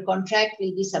that our contract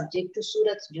will be subject to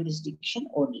Surat's jurisdiction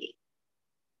only.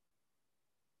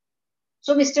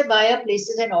 So Mr. Buyer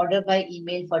places an order by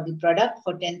email for the product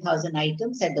for 10,000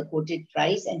 items at the quoted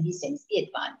price, and he sends the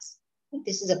advance.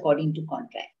 This is according to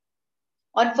contract.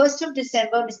 On 1st of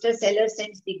December, Mr. Seller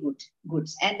sends the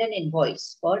goods and an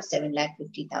invoice for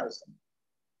 7,50,000.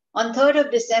 On 3rd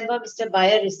of December, Mr.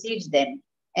 Buyer receives them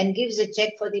and gives a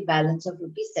check for the balance of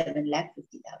rupees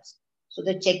 7,50,000. So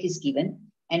the check is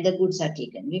given and the goods are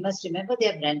taken. We must remember they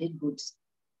are branded goods.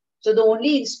 So the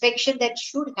only inspection that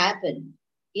should happen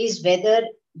is whether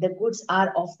the goods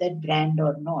are of that brand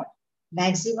or not.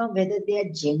 Maximum whether they are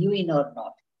genuine or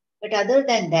not. But other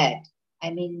than that, I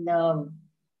mean,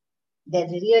 there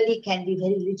really can be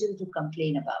very little to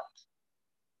complain about.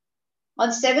 On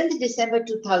 7th December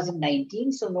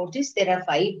 2019, so notice there are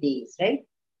 5 days, right?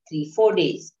 4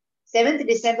 days. 7th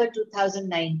December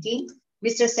 2019,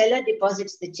 Mr. Seller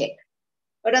deposits the check.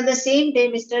 But on the same day,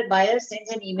 Mr. Buyer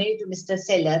sends an email to Mr.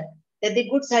 Seller that the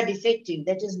goods are defective,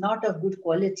 that is not of good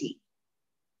quality.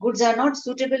 Goods are not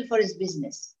suitable for his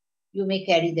business. You may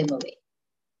carry them away.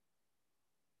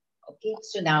 Okay,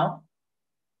 so now,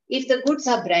 if the goods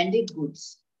are branded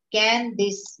goods, can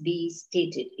this be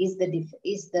stated? Is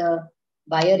the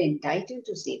buyer entitled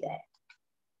to say that?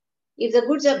 If the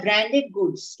goods are branded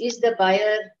goods, is the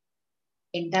buyer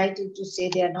entitled to say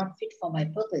they are not fit for my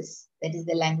purpose? That is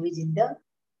the language in the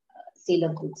Sale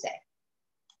of Goods Act.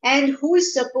 And who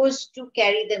is supposed to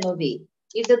carry them away?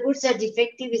 If the goods are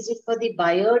defective, is it for the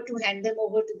buyer to hand them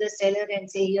over to the seller and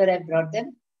say, here, I brought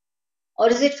them? Or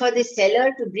is it for the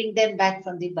seller to bring them back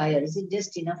from the buyer? Is it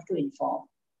just enough to inform?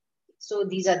 So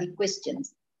these are the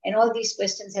questions. And all these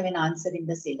questions have an answer in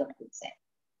the Sale of Goods Act.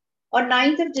 On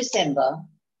 9th of December,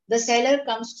 the seller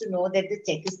comes to know that the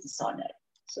check is dishonored.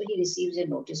 So he receives a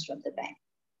notice from the bank.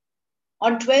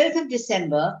 On 12th of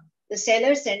December, the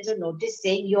seller sends a notice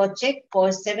saying your check for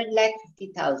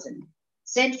 7,50,000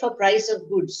 sent for price of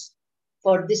goods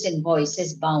for this invoice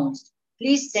has bounced.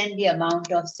 Please send the amount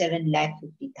of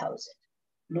 7,50,000.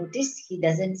 Notice he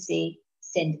doesn't say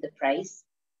send the price.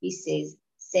 He says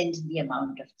send the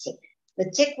amount of check. The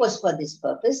check was for this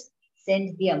purpose.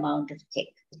 Send the amount of check.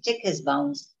 The check has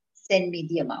bounced. Send me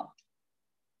the amount.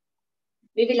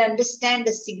 We will understand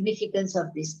the significance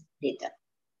of this data.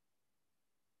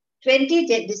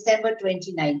 20 December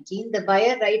 2019, the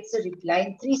buyer writes a reply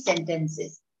in 3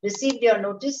 sentences. Received your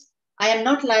notice. I am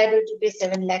not liable to pay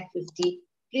 7,50,000.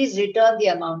 Please return the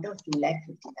amount of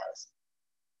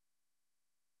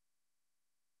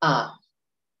 2,50,000.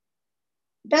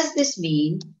 Does this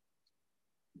mean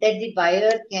that the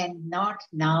buyer cannot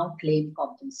now claim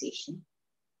compensation?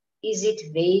 Is it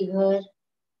waiver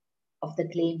of the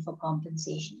claim for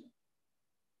compensation?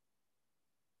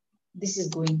 this is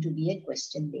going to be a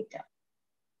question later.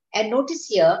 And notice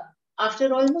here,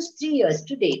 after almost 3 years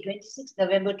today, 26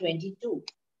 November 22,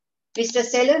 Mr.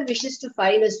 Seller wishes to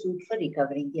file a suit for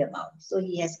recovering the amount. So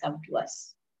he has come to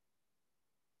us.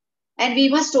 And we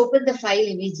must open the file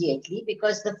immediately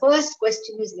because the first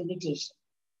question is limitation.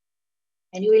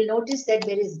 And you will notice that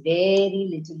there is very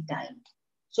little time.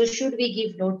 So should we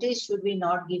give notice? Should we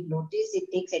not give notice?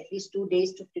 It takes at least 2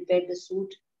 days to prepare the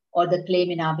suit or the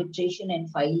claim in arbitration and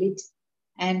file it.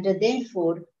 And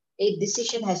therefore, a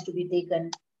decision has to be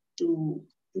taken to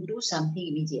do something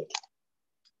immediately.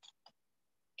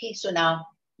 Okay, so now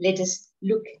let us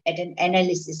look at an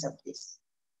analysis of this.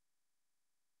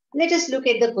 Let us look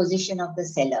at the position of the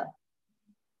seller.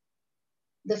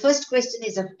 The first question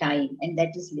is of time, and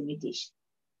that is limitation.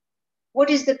 What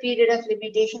is the period of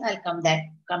limitation? I'll come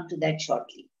to that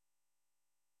shortly.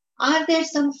 Are there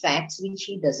some facts which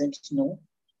he doesn't know?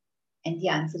 And the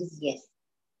answer is yes.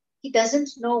 He doesn't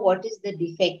know what is the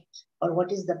defect or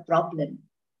what is the problem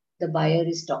the buyer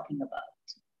is talking about.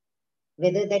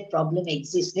 Whether that problem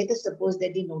exists. Let us suppose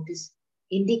that the notice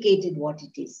indicated what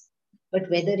it is, but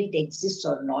whether it exists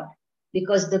or not,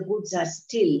 because the goods are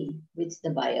still with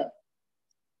the buyer.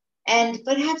 And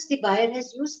perhaps the buyer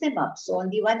has used them up. So on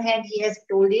the one hand, he has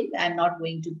told him, I'm not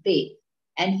going to pay.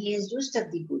 And he has used up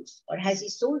the goods. Or has he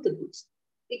sold the goods?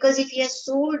 Because if he has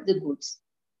sold the goods,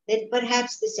 then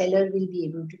perhaps the seller will be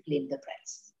able to claim the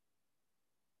price.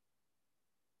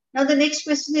 Now, the next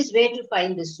question is where to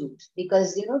file the suit.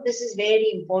 Because, this is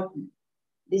very important.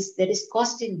 There is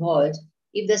cost involved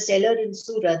if the seller in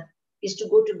Surat is to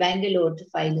go to Bangalore to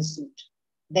file a suit.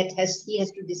 He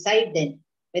has to decide then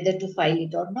whether to file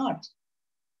it or not.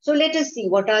 So let us see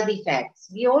what are the facts.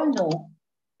 We all know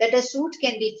that a suit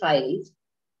can be filed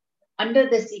under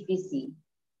the CPC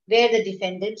where the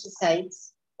defendant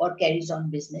resides or carries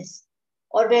on business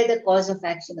or where the cause of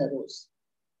action arose.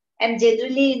 And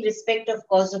generally in respect of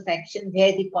cause of action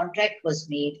where the contract was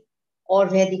made or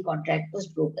where the contract was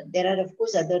broken. There are of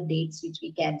course other dates which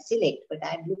we can select, but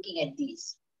I'm looking at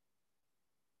these.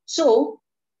 So,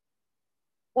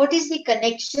 what is the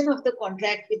connection of the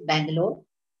contract with Bangalore?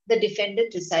 The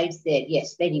defendant resides there.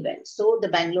 Yes, very well. So the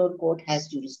Bangalore court has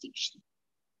jurisdiction.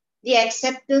 The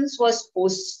acceptance was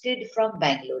posted from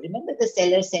Bangalore. Remember, the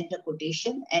seller sent a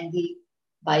quotation and the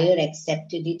buyer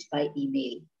accepted it by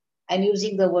email. I'm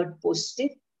using the word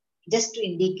posted just to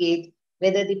indicate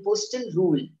whether the postal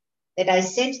rule that I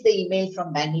sent the email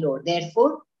from Bangalore,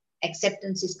 therefore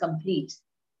acceptance is complete.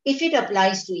 If it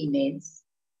applies to emails,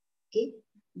 okay,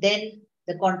 then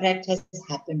the contract has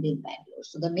happened in Bangalore.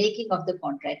 So the making of the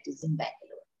contract is in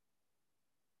Bangalore.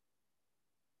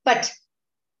 But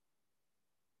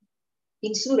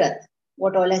in Surat,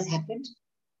 what all has happened?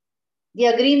 The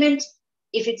agreement,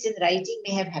 if it's in writing,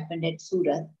 may have happened at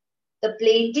Surat. The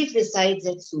plaintiff resides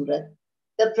at Surat.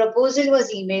 The proposal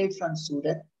was emailed from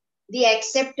Surat. The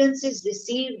acceptance is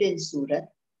received in Surat.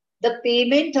 The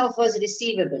payment of was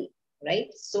receivable, right?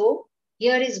 So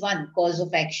here is one cause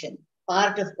of action.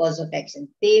 Part of cause of action.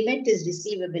 Payment is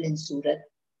receivable in Surat.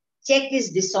 Check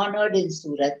is dishonored in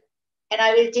Surat. And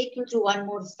I will take you to one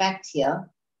more fact here.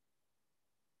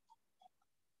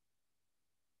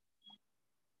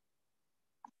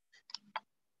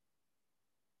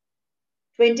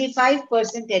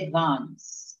 %25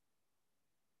 advance,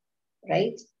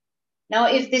 right? Now,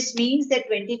 if this means that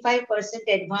 25%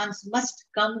 advance must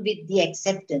come with the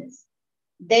acceptance,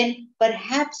 then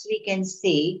perhaps we can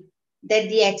say that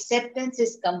the acceptance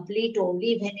is complete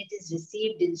only when it is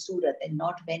received in Surat and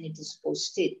not when it is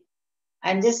posted.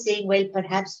 I'm just saying, well,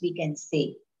 perhaps we can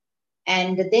say.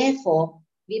 And therefore,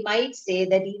 we might say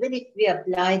that even if we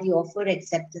apply the offer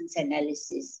acceptance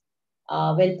analysis,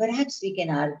 well, perhaps we can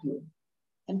argue.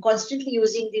 I'm constantly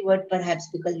using the word perhaps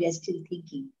because we are still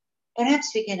thinking.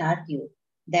 Perhaps we can argue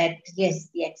that, yes,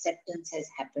 the acceptance has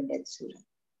happened at Surat.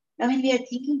 Now, when we are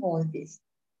thinking all this,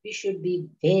 we should be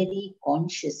very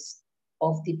conscious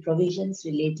of the provisions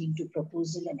relating to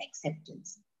proposal and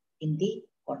acceptance in the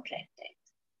Contract Act.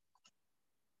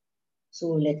 So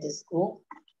let us go.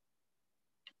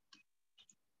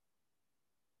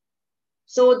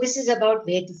 So this is about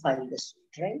where to file the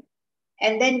suit, right?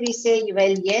 And then we say,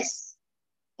 well, yes,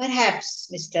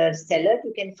 perhaps, Mr. Seller,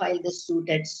 you can file the suit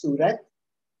at Surat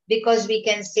because we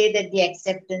can say that the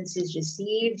acceptance is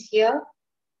received here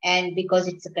and because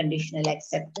it's a conditional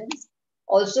acceptance.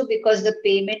 Also because the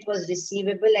payment was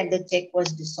receivable and the check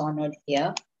was dishonored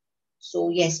here. So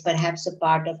yes, perhaps a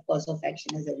part of cause of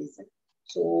action has arisen.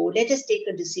 So let us take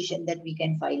a decision that we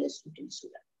can file a suit in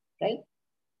Surat, right?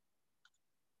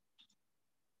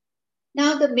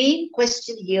 Now the main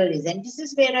question here is, and this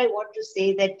is where I want to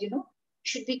say that,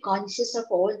 should be conscious of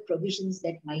all provisions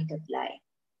that might apply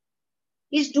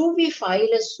is, do we file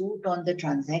a suit on the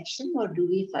transaction or do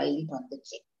we file it on the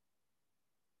check?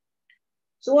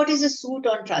 So what is a suit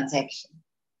on transaction?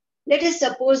 Let us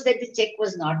suppose that the check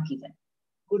was not given.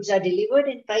 Goods are delivered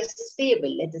and price is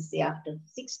payable, let us say after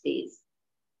 6 days.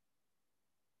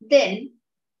 Then,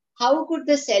 how could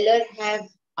the seller have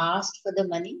asked for the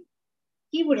money?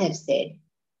 He would have said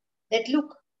that,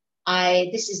 look,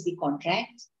 this is the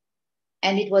contract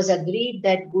and it was agreed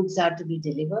that goods are to be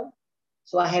delivered.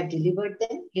 So I have delivered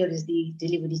them. Here is the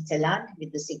delivery challan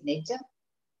with the signature.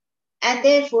 And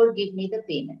therefore, give me the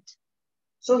payment.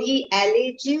 So he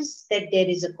alleges that there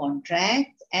is a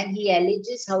contract and he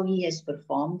alleges how he has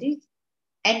performed it.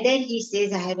 And then he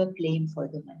says, I have a claim for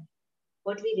the money.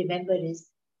 What we remember is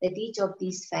that each of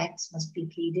these facts must be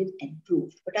pleaded and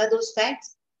proved. What are those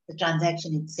facts? The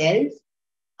transaction itself,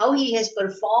 how he has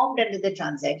performed under the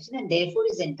transaction and therefore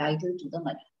is entitled to the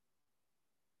money.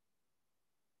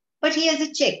 But he has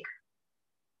a check.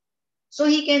 So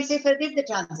he can say, forget the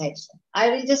transaction. I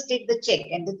will just take the check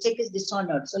and the check is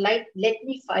dishonored. So let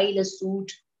me file a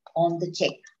suit on the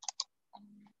check.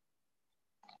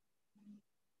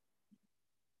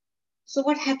 So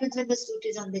what happens when the suit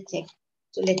is on the check?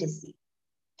 So let us see.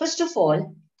 First of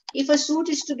all, if a suit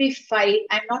is to be filed,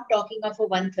 I'm not talking of a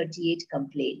 138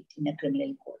 complaint in a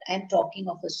criminal court. I'm talking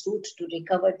of a suit to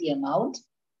recover the amount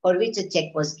for which a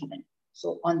check was given.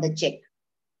 So on the check.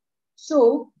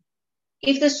 So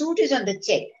if the suit is on the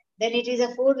check, then it is a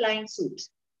 4-line suit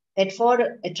that for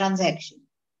a transaction,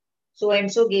 so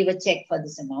and so gave a check for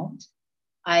this amount.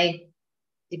 I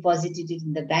deposited it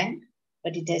in the bank,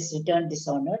 but it has returned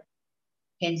dishonored.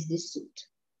 Hence this suit.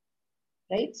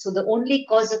 Right? So the only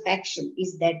cause of action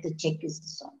is that the check is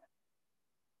dishonored.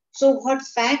 So what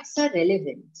facts are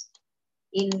relevant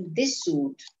in this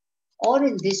suit or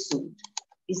in this suit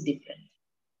is different.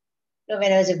 Now,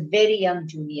 when I was a very young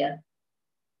junior,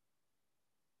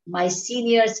 my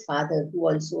senior's father, who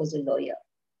also was a lawyer,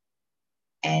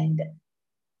 and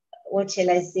what shall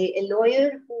I say, a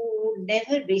lawyer who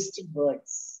never wasted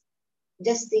words,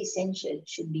 just the essential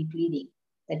should be pleading.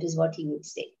 That is what he would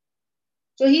say.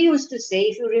 So he used to say,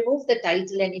 if you remove the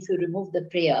title and if you remove the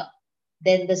prayer,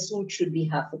 then the suit should be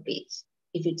half a page,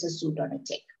 if it's a suit on a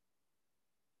check.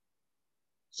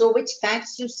 So which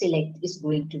facts you select is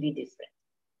going to be different.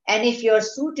 And if your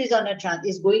suit is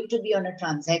going to be on a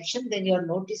transaction, then your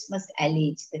notice must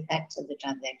allege the facts of the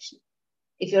transaction.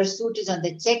 If your suit is on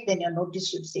the check, then your notice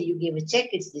should say you gave a check,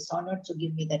 it's dishonored, so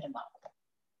give me that amount.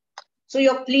 So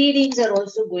your pleadings are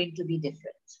also going to be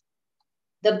different.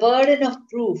 The burden of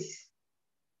proof,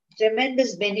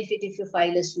 tremendous benefit if you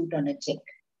file a suit on a check,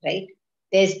 right?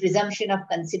 There's presumption of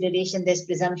consideration, there's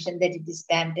presumption that it is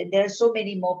stamped, and there are so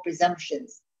many more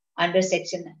presumptions under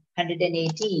section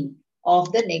 118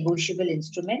 of the Negotiable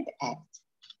Instrument Act.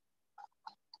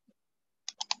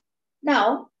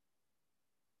 Now,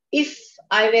 if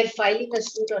I were filing a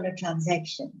suit on a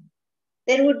transaction,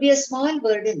 there would be a small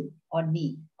burden on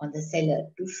me, on the seller,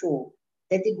 to show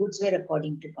that the goods were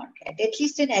according to contract, at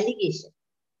least an allegation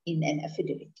in an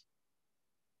affidavit.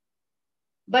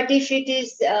 But if it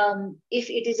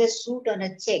is a suit on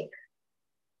a check,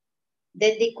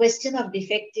 then the question of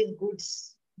defective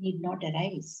goods need not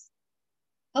arise.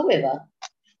 However,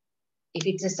 if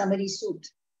it's a summary suit,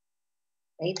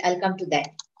 right, I'll come to that,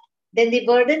 then the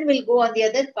burden will go on the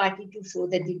other party to show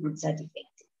that the goods are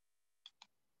defective.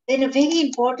 Then a very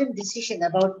important decision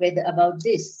about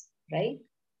this, right,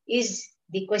 is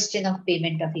the question of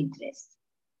payment of interest.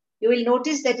 You will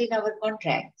notice that in our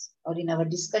contracts or in our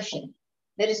discussion,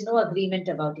 there is no agreement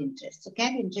about interest. So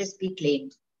can interest be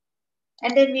claimed?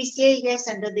 And then we say, yes,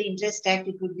 under the Interest Act,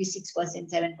 it would be 6%,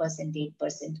 7%,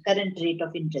 8%, current rate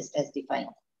of interest as defined.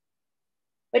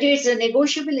 But if it's a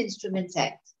Negotiable Instruments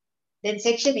Act, then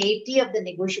Section 80 of the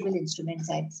Negotiable Instruments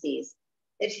Act says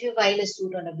that if you file a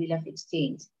suit on a bill of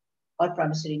exchange or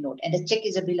promissory note, and a check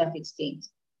is a bill of exchange,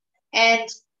 and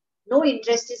no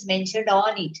interest is mentioned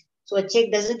on it, so a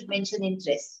check doesn't mention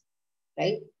interest,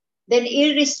 right? Then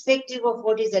irrespective of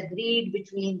what is agreed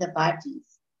between the parties,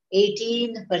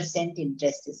 18%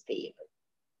 interest is payable.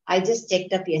 I just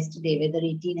checked up yesterday whether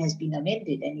 18 has been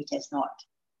amended, and it has not.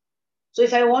 So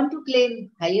if I want to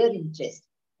claim higher interest,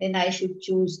 then I should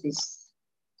choose this,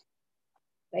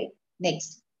 right?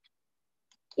 Next.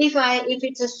 If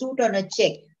it's a suit on a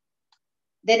check,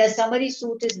 then a summary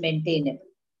suit is maintainable.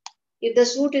 If the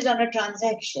suit is on a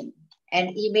transaction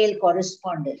and email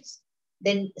correspondence,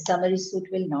 then summary suit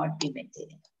will not be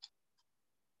maintainable.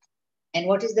 And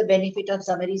what is the benefit of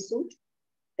summary suit?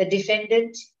 The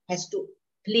defendant has to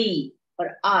plea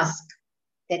or ask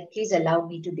that please allow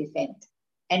me to defend.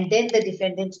 and then the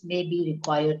defendant may be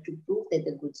required to prove that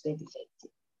the goods were defective.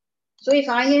 So if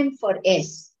I am for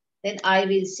S, then I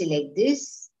will select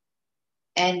this,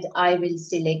 and I will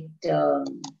select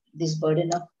this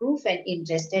burden of proof and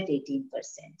interest at 18%.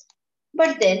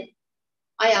 But then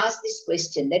I ask this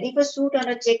question, that if a suit on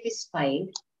a check is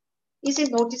filed, is a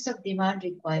notice of demand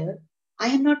required? I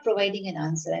am not providing an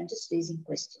answer, I'm just raising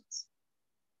questions.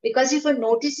 Because if a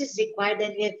notice is required,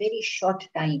 then we have very short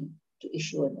time to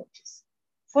issue a notice.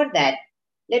 For that,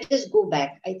 let us go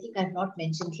back. I think I've not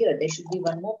mentioned here, there should be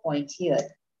one more point here,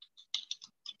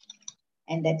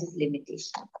 and that is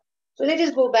limitation. So let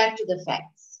us go back to the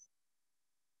facts.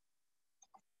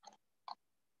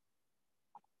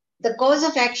 The cause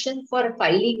of action for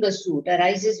filing a suit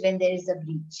arises when there is a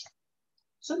breach.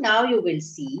 So now you will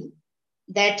see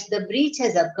that the breach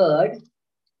has occurred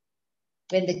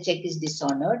when the check is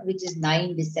dishonored, which is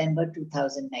 9 December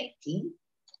 2019,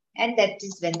 and that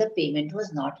is when the payment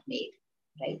was not made,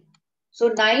 right? So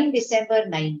 9 December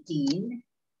 19,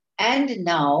 and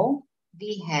now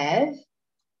we have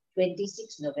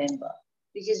 26 November,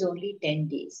 which is only 10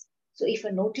 days. So if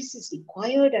a notice is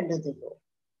required under the law,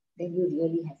 then you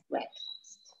really have to act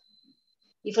fast.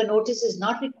 If a notice is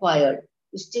not required,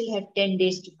 you still have 10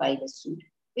 days to file a suit,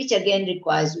 which again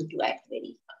requires you to act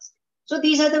very fast. So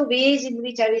these are the ways in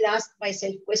which I will ask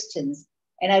myself questions,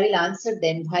 and I will answer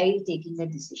them while taking a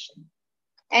decision.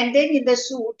 And then in the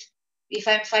suit, if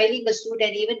I'm filing a suit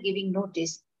and even giving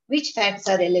notice, which facts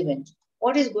are relevant,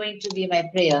 what is going to be my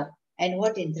prayer, and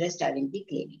what interest I will be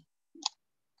claiming.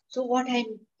 So why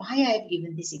I have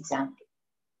given this example?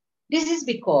 This is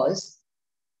because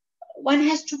one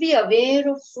has to be aware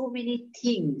of so many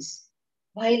things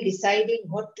while deciding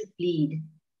what to plead,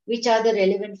 which are the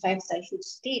relevant facts I should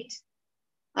state.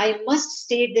 I must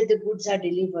state that the goods are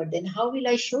delivered. Then how will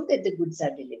I show that the goods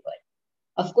are delivered?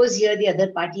 Of course, here the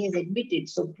other party has admitted,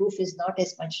 so proof is not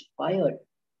as much required.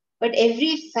 But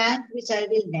every fact which I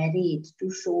will narrate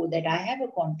to show that I have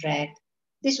a contract,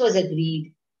 this was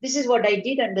agreed, this is what I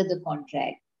did under the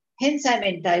contract, hence I'm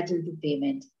entitled to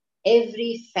payment.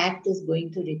 Every fact is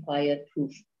going to require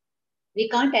proof. We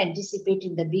can't anticipate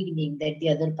in the beginning that the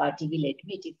other party will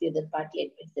admit. If the other party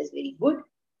admits, that's very good.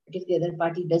 But if the other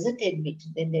party doesn't admit,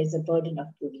 then there's a burden of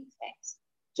proving facts.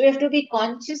 So you have to be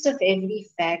conscious of every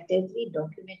fact, every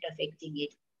document affecting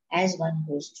it as one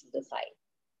goes through the file.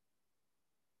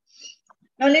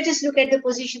 Now let us look at the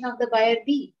position of the buyer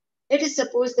B. Let us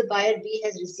suppose the buyer B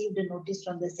has received a notice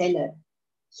from the seller.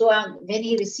 So when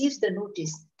he receives the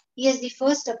notice, he has the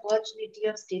first opportunity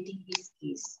of stating his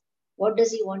case. What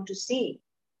does he want to say?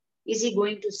 Is he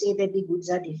going to say that the goods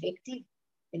are defective?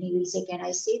 Then he will say, can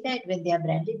I say that when they are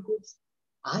branded goods?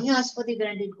 I asked for the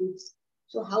branded goods.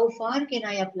 So how far can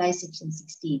I apply section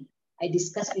 16? I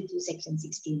discussed with you section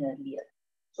 16 earlier.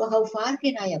 So how far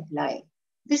can I apply?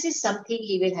 This is something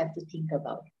he will have to think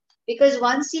about. Because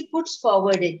once he puts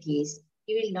forward a case,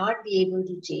 he will not be able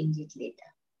to change it later.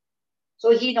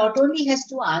 So he not only has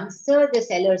to answer the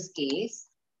seller's case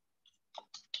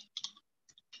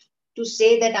to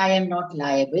say that I am not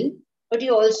liable, but he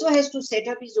also has to set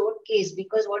up his own case,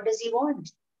 because what does he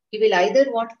want? He will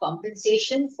either want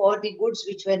compensation for the goods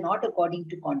which were not according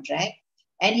to contract,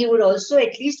 and he would also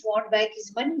at least want back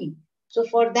his money. So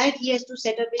for that, he has to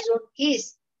set up his own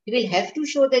case. He will have to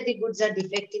show that the goods are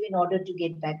defective in order to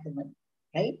get back the money,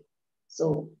 right?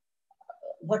 So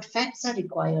what facts are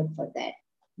required for that?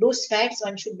 Those facts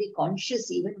one should be conscious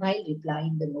even while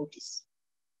replying the notice.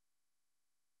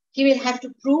 He will have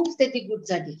to prove that the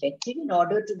goods are defective in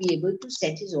order to be able to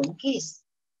set his own case.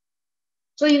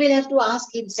 So he will have to ask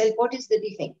himself, what is the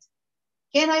defect?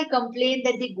 Can I complain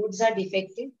that the goods are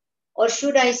defective? Or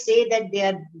should I say that they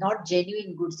are not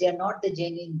genuine goods, they are not the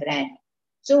genuine brand?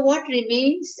 So what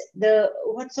remains,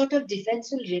 what sort of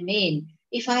defense will remain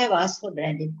if I have asked for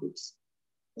branded goods?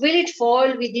 Will it fall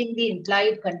within the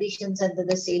implied conditions under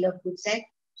the Sale of Goods Act?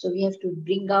 So we have to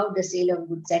bring out the Sale of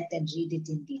Goods Act and read it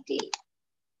in detail.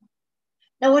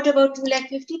 Now what about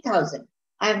 2,50,000?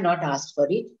 I have not asked for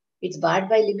it. It's barred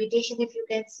by limitation, if you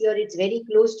can see, or it's very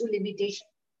close to limitation.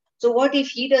 So what if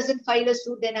he doesn't file a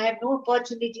suit? Then I have no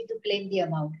opportunity to claim the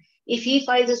amount. If he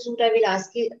files a suit, I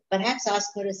will perhaps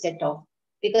ask for a set-off,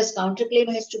 because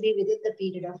counterclaim has to be within the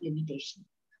period of limitation.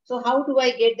 So how do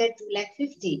I get that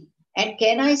 2,50,000? And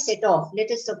can I set off?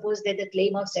 Let us suppose that the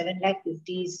claim of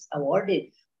 7,50,000 is awarded.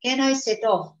 Can I set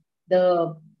off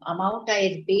the amount I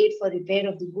had paid for repair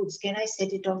of the goods? Can I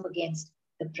set it off against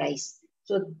the price?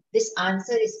 So this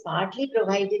answer is partly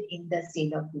provided in the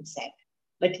Sale of Goods Act,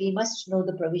 but we must know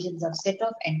the provisions of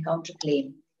set-off and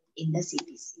counterclaim in the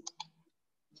CPC.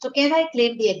 So can I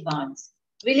claim the advance?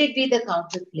 Will it be the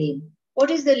counterclaim? What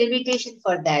is the limitation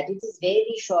for that? It is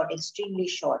very short, extremely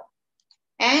short.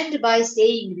 And by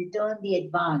saying return the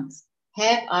advance,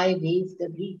 have I waived the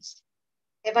breach?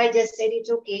 Have I just said it's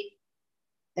okay?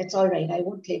 That's all right. I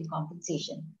won't claim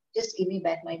compensation. Just give me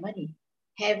back my money.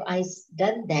 Have I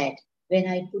done that when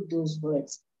I put those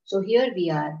words? So here we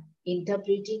are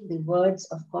interpreting the words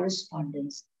of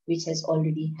correspondence which has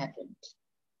already happened.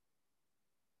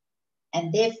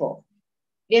 And therefore,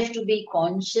 we have to be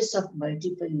conscious of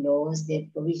multiple laws, their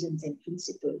provisions and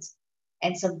principles.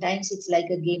 And sometimes it's like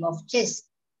a game of chess.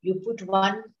 You put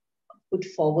one put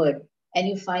forward and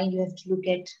you find you have to look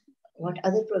at what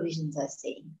other provisions are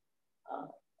saying.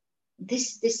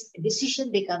 This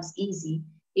decision becomes easy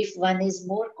if one is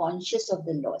more conscious of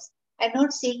the laws. I'm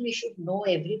not saying we should know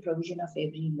every provision of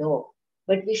every law,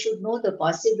 but we should know the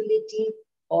possibility,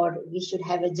 or we should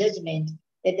have a judgment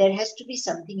that there has to be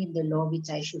something in the law which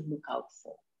I should look out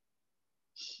for.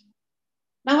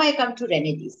 Now I come to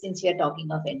remedies, since we are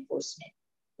talking of enforcement.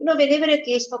 Whenever a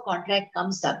case for contract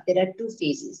comes up, there are two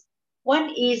phases.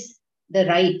 One is the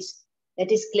right,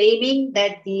 that is claiming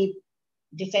that the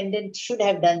defendant should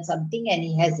have done something and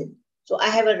he hasn't. So I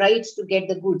have a right to get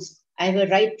the goods. I have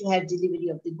a right to have delivery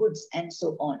of the goods and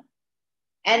so on.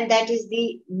 And that is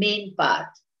the main part.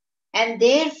 And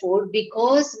therefore,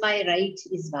 because my right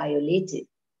is violated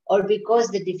or because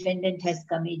the defendant has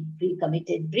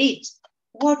committed breach,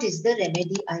 what is the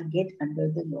remedy I get under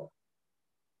the law?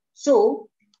 So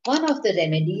one of the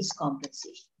remedies is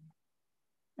compensation.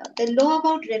 Now, the law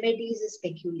about remedies is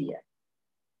peculiar.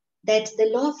 That the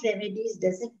law of remedies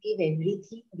doesn't give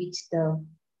everything which the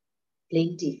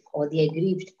plaintiff or the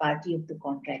aggrieved party of the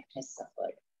contract has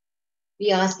suffered. We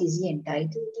ask, is he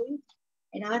entitled to it?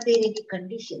 And are there any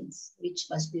conditions which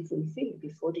must be fulfilled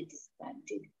before it is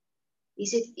granted?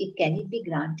 Can it be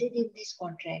granted in this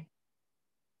contract?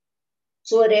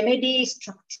 So a remedy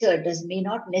structure may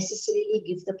not necessarily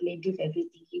give the plaintiff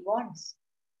everything he wants.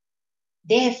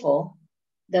 Therefore,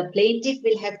 the plaintiff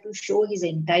will have to show his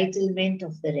entitlement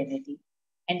of the remedy,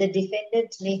 and the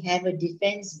defendant may have a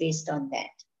defense based on that.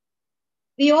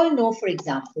 We all know, for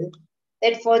example,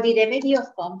 that for the remedy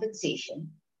of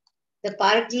compensation, the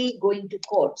party going to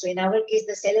court, so in our case,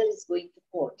 the seller is going to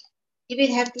court, he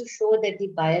will have to show that the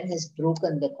buyer has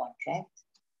broken the contract.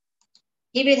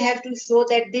 He will have to show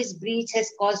that this breach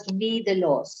has caused me the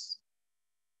loss.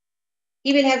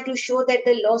 He will have to show that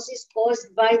the loss is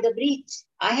caused by the breach.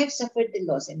 I have suffered the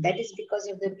loss, and that is because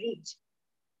of the breach.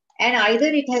 And either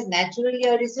it has naturally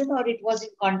arisen or it was in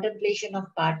contemplation of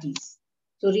parties.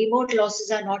 So remote losses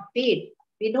are not paid.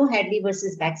 We know Hadley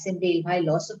versus Baxendale, why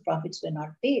loss of profits were not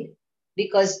paid,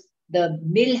 because the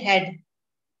mill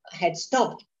had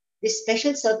stopped. This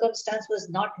special circumstance was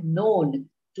not known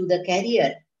to the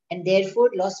carrier, and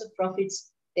therefore loss of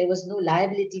profits, there was no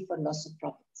liability for loss of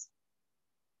profits.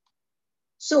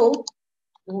 So,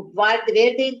 were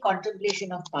they in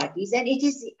contemplation of parties? And it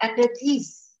is under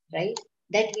these, right,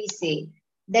 that we say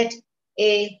that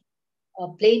a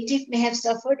plaintiff may have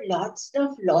suffered lots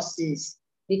of losses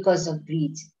because of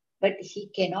breach, but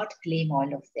he cannot claim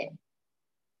all of them.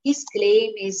 His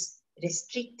claim is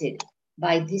restricted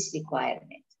by this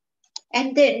requirement.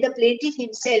 And then the plaintiff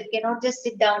himself cannot just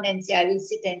sit down and say, I will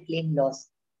sit and claim loss.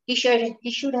 He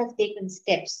should have taken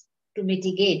steps to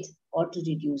mitigate or to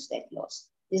reduce that loss.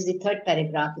 This is the third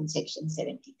paragraph in section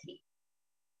 73.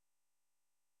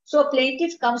 So a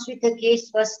plaintiff comes with a case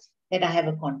first that I have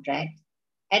a contract,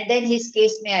 and then his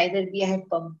case may either be I have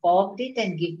performed it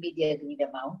and give me the agreed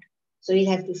amount. So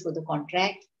he'll have to show the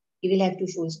contract, he will have to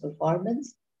show his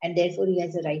performance, and therefore he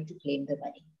has a right to claim the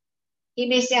money. He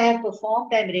may say, I have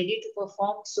performed, I'm ready to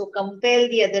perform, so compel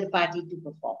the other party to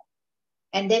perform.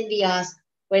 And then we ask,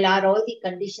 well, are all the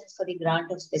conditions for the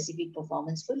grant of specific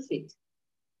performance fulfilled?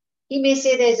 He may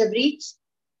say there's a breach,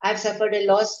 I've suffered a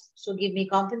loss, so give me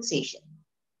compensation.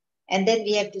 And then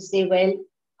we have to say, well,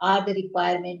 are the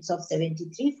requirements of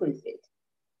 73 fulfilled?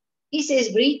 He says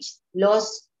breach,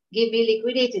 loss, give me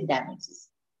liquidated damages.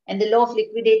 And the law of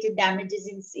liquidated damages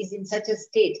is in such a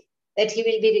state that he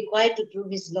will be required to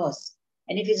prove his loss.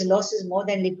 And if his loss is more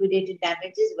than liquidated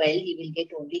damages, well, he will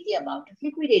get only the amount of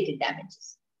liquidated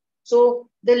damages. So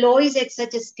the law is at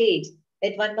such a stage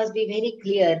that one must be very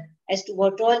clear as to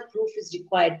what all proof is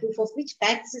required, proof of which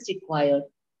facts is required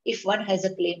if one has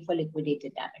a claim for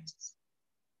liquidated damages.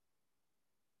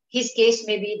 His case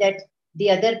may be that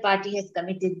the other party has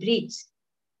committed breach,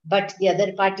 but the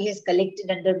other party has collected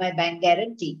under my bank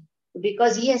guarantee.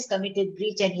 Because he has committed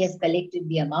breach and he has collected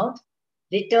the amount,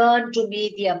 return to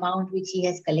me the amount which he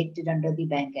has collected under the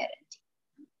bank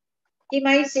guarantee. He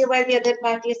might say, well, the other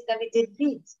party has committed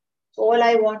breach, so all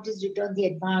I want is return the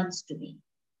advance to me.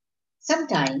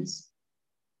 Sometimes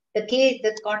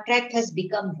the contract has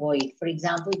become void, for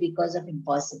example, because of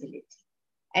impossibility.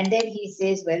 And then he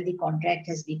says, well, the contract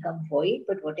has become void,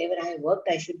 but whatever I have worked,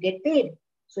 I should get paid.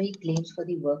 So he claims for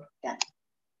the work done.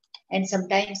 And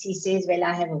sometimes he says, well,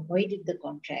 I have avoided the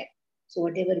contract. So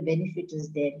whatever benefit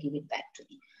is there, give it back to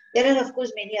me. There are, of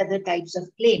course, many other types of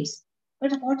claims.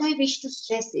 But what I wish to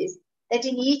stress is that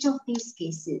in each of these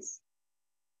cases,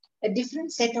 a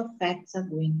different set of facts are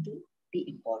going to be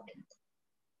important.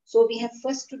 So we have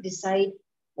first to decide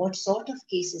what sort of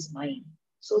case is mine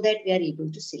so that we are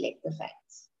able to select the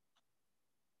facts.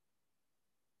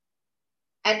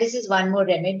 And this is one more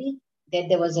remedy, that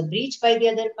there was a breach by the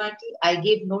other party. I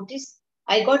gave notice.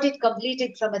 I got it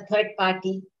completed from a third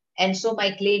party. And so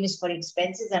my claim is for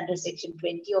expenses under Section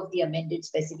 20 of the Amended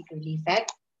Specific Relief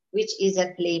Act, which is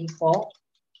a claim for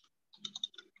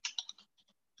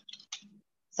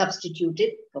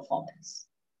substituted performance.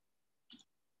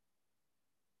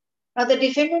 Now, the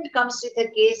defendant comes with a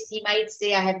case. He might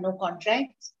say, I have no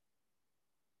contract.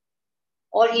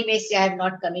 Or he may say, I have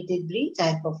not committed breach, I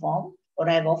have performed, or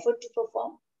I have offered to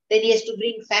perform. Then he has to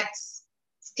bring facts,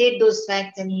 state those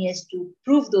facts, and he has to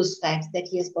prove those facts that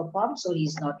he has performed, so he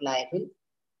is not liable.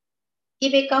 He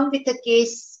may come with a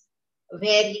case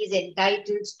where he is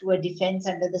entitled to a defense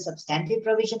under the substantive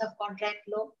provision of contract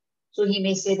law. So he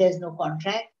may say there's no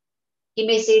contract. He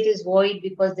may say it is void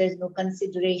because there's no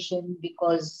consideration,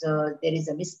 because there is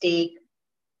a mistake.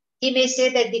 He may say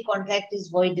that the contract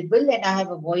is voidable and I have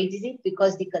avoided it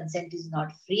because the consent is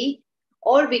not free,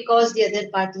 or because the other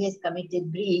party has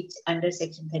committed breach under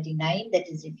Section 39, that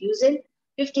is refusal.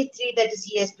 53, that is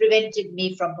he has prevented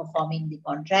me from performing the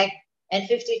contract. And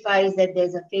 55 is that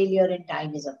there's a failure and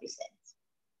time is of essence.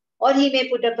 Or he may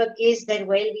put up a case that,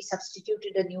 well, we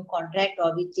substituted a new contract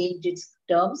or we changed its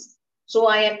terms, so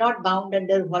I am not bound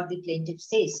under what the plaintiff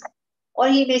says. Or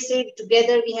he may say,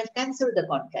 together we have cancelled the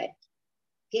contract.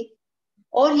 Okay?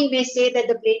 Or he may say that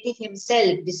the plaintiff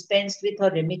himself dispensed with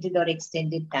or remitted or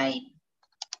extended time.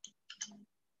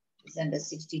 This is under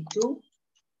 62.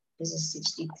 This is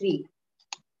 63.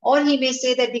 Or he may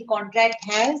say that the contract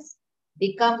has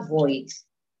become void,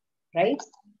 right?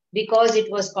 Because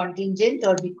it was contingent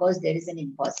or because there is an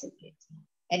impossibility.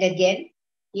 And again,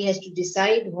 he has to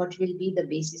decide what will be the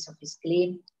basis of his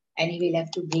claim, and he will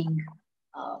have to bring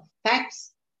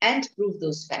facts and prove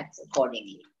those facts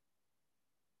accordingly.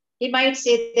 He might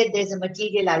say that there's a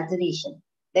material alteration,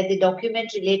 that the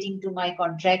document relating to my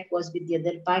contract was with the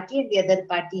other party and the other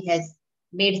party has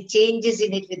made changes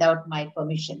in it without my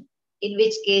permission, in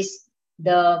which case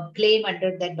the claim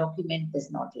under that document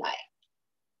does not lie.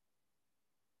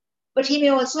 But he may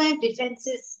also have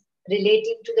defenses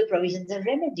relating to the provisions and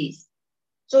remedies.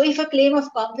 So if a claim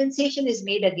of compensation is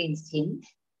made against him,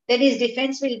 then his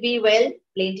defense will be, well,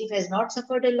 plaintiff has not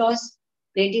suffered a loss,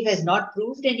 plaintiff has not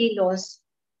proved any loss,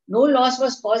 no loss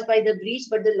was caused by the breach,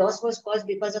 but the loss was caused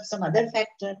because of some other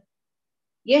factor.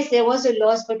 Yes, there was a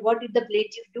loss, but what did the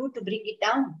plaintiff do to bring it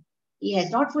down? He has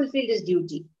not fulfilled his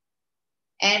duty.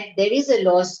 And there is a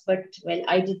loss, but, well,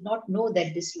 I did not know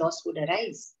that this loss would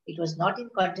arise. It was not in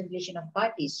contemplation of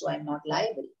parties, so I'm not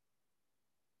liable.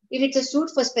 If it's a suit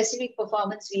for specific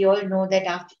performance, we all know that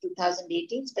after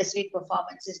 2018, specific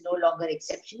performance is no longer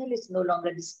exceptional, it's no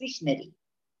longer discretionary.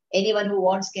 Anyone who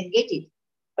wants can get it.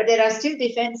 But there are still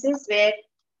defenses where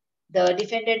the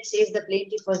defendant says the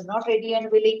plaintiff was not ready and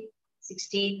willing,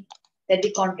 16, that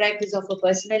the contract is of a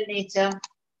personal nature,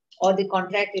 or the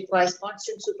contract requires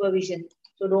constant supervision,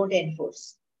 so don't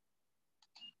enforce.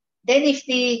 Then if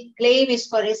the claim is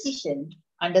for rescission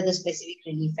under the Specific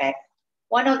Relief Act,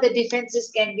 one of the defenses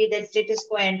can be that status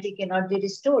quo ante cannot be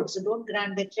restored, so don't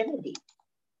grant that remedy.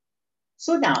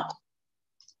 So now,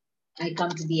 I come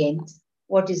to the end.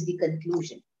 What is the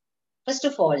conclusion? First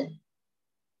of all,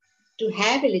 to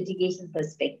have a litigation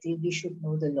perspective, we should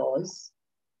know the laws.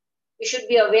 We should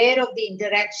be aware of the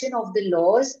interaction of the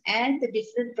laws and the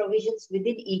different provisions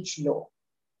within each law.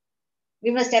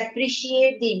 We must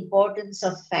appreciate the importance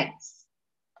of facts.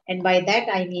 And by that,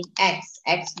 I mean acts.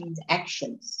 Acts means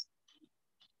actions.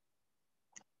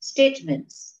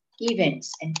 Statements,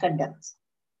 events, and conducts.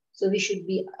 So we should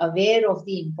be aware of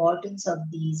the importance of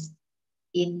these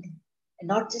in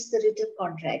not just the written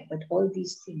contract, but all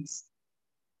these things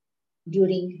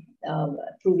during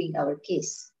proving our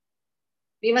case.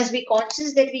 We must be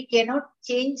conscious that we cannot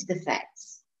change the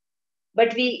facts,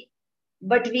 but we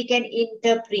can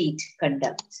interpret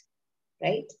conduct,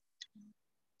 right?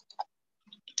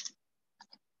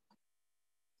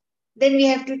 Then we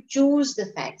have to choose the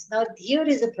facts. Now, here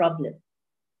is a problem.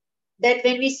 That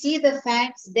when we see the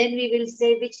facts, then we will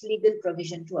say which legal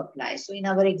provision to apply. So in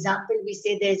our example, we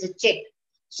say there is a check.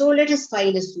 So let us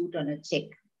file a suit on a check.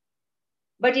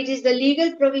 But it is the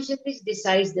legal provision which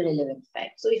decides the relevant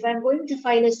fact. So if I'm going to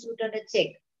file a suit on a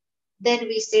check, then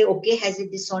we say, okay, has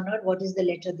it dishonored? What is the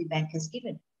letter the bank has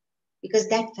given? Because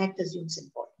that fact assumes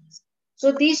importance.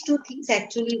 So these two things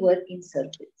actually work in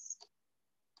circles.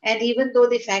 And even though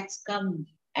the facts come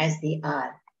as they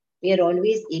are, we are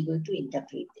always able to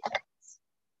interpret the facts.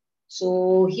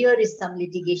 So here is some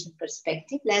litigation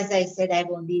perspective. As I said, I've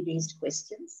only raised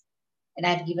questions and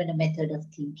I've given a method of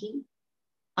thinking.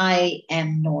 I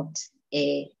am not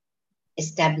a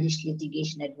established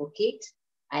litigation advocate.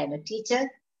 I am a teacher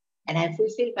and I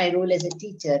fulfill my role as a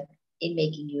teacher in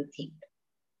making you think.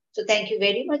 So thank you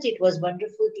very much. It was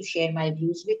wonderful to share my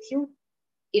views with you.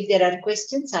 If there are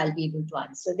questions, I'll be able to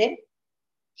answer them.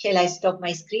 Shall I stop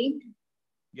my screen?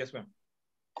 Yes, ma'am.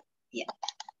 Yeah.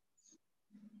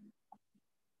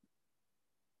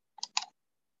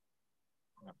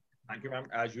 Thank you, ma'am.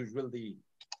 As usual, the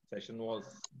session was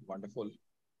wonderful.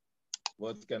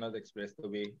 Words cannot express the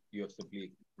way you have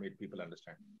simply made people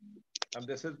understand.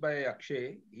 This is by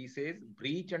Akshay. He says,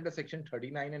 breach under section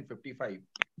 39 and 55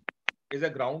 is a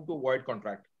ground to void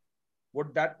contract.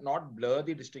 Would that not blur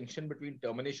the distinction between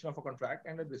termination of a contract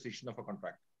and a rescission of a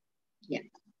contract? Yeah.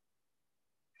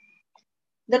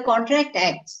 The Contract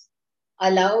Act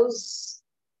allows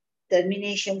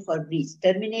termination for breach.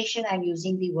 Termination, I'm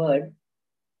using the word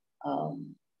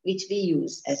which we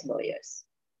use as lawyers.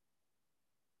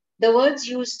 The words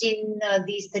used in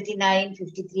these 39,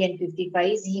 53, and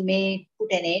 55 is he may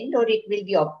put an end or it will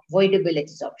be voidable at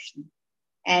his option.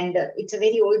 And it's a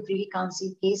very old Privy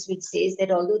Council case which says that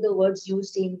although the words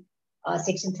used in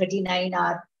section 39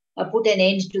 are put an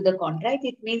end to the contract,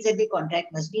 it means that the contract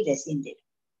must be rescinded.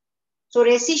 So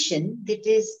rescission, that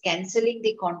is cancelling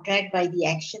the contract by the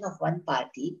action of one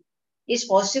party, is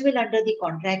possible under the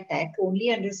Contract Act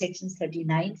only under sections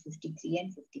 39, 53,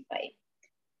 and 55.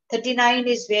 39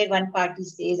 is where one party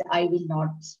says, I will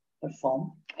not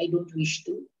perform, I don't wish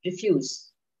to,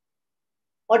 refuse,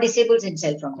 or disables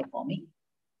himself from performing.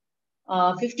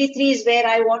 53 is where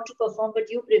I want to perform, but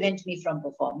you prevent me from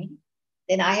performing.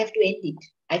 Then I have to end it.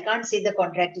 I can't say the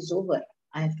contract is over.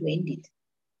 I have to end it.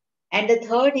 And the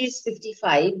third is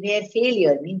 55, where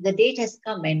failure means the date has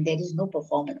come and there is no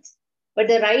performance. But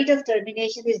the right of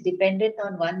termination is dependent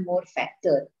on one more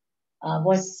factor.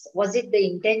 Was it the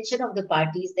intention of the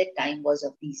parties that time was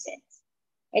of the essence?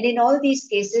 And in all these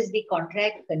cases, the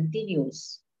contract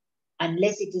continues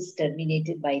unless it is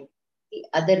terminated by the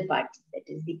other party, that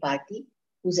is the party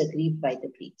who's aggrieved by the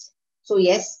breach. So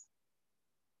yes,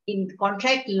 in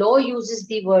contract law uses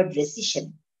the word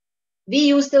rescission. We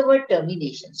use the word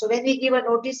termination. So when we give a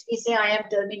notice, we say, I am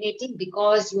terminating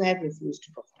because you have refused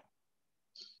to perform.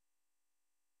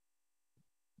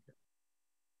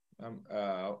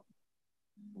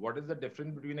 What is the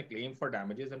difference between a claim for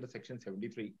damages under section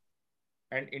 73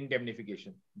 and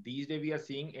indemnification? These days, we are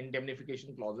seeing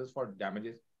indemnification clauses for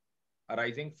damages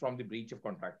arising from the breach of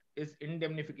contract. Is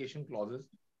indemnification clauses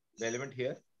relevant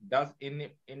here? Does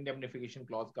indemnification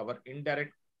clause cover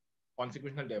indirect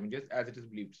consequential damages as it is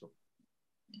believed so?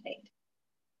 Right.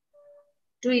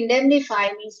 To indemnify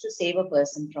means to save a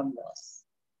person from loss.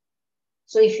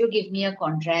 So if you give me a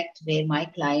contract where my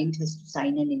client has to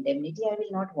sign an indemnity, I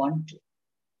will not want to.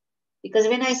 Because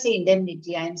when I say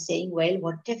indemnity, I am saying, well,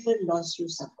 whatever loss you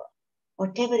suffer,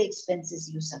 whatever expenses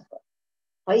you suffer,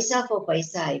 paisa for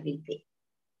paisa, I will pay.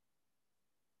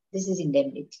 This is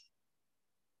indemnity.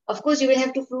 Of course, you will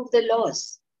have to prove the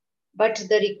loss, but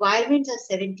the requirements of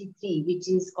 73, which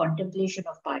is contemplation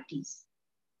of parties,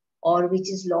 or which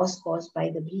is loss caused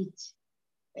by the breach,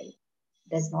 well,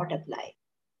 does not apply.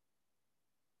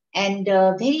 And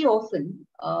very often,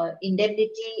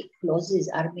 indemnity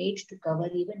clauses are made to cover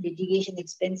even litigation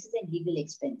expenses and legal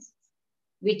expenses,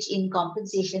 which in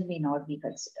compensation may not be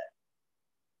considered.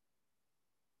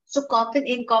 So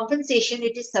in compensation,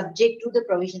 it is subject to the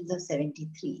provisions of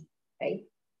 73, right?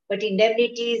 But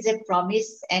indemnity is a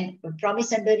promise, and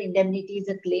promise under indemnity is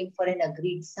a claim for an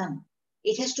agreed sum.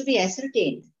 It has to be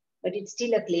ascertained, but it's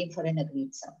still a claim for an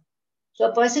agreed sum. So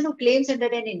a person who claims under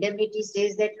an indemnity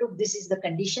says that, look, this is the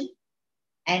condition,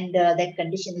 and that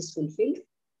condition is fulfilled,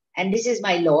 and this is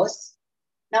my loss.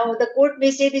 Now, the court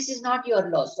may say this is not your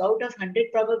loss. So out of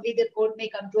 100, probably the court may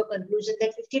come to a conclusion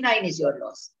that 59 is your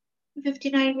loss.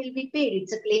 59 will be paid.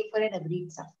 It's a claim for an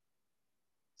agreed sum.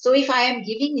 So if I am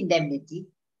giving indemnity,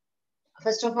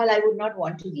 first of all, I would not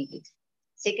want to give it.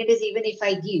 Second is, even if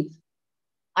I give,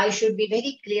 I should be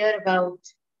very clear about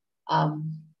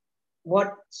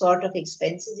what sort of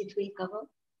expenses it will cover.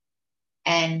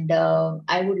 And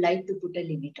I would like to put a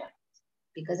limit on it,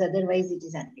 because otherwise it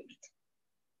is unlimited.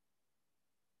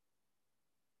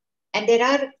 And there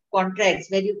are contracts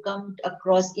where you come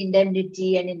across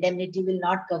indemnity, and indemnity will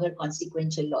not cover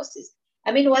consequential losses.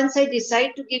 I mean, once I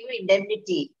decide to give you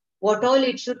indemnity, what all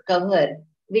it should cover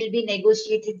will be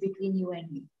negotiated between you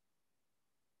and me.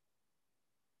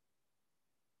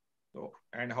 So,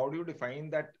 and how do you define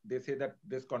that? They say that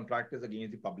this contract is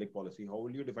against the public policy. How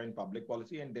will you define public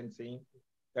policy and then saying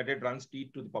that it runs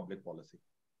teeth to the public policy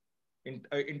in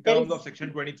terms of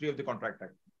Section 23 of the Contract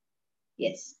Act?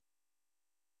 Yes.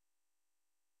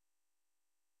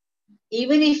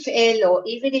 Even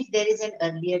if there is an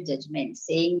earlier judgment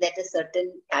saying that a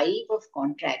certain type of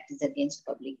contract is against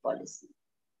public policy,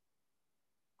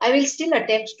 I will still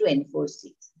attempt to enforce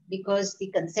it because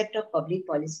the concept of public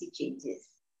policy changes.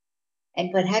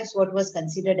 And perhaps what was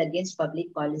considered against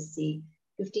public policy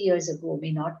 50 years ago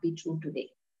may not be true today.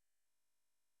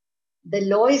 The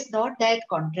law is not that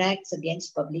contracts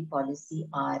against public policy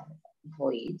are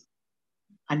void,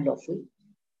 unlawful,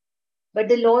 but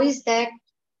the law is that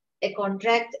a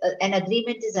contract, an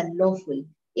agreement is unlawful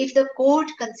if the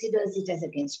court considers it as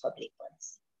against public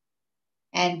policy.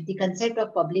 And the concept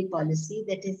of public policy,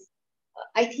 that is,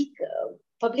 I think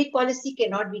public policy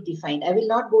cannot be defined. I will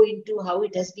not go into how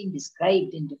it has been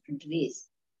described in different ways.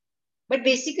 But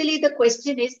basically the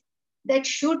question is that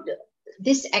should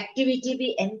this activity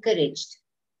be encouraged?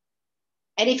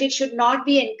 And if it should not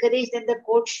be encouraged, then the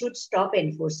court should stop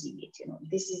enforcing it. You know,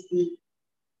 this is the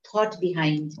thought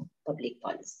behind public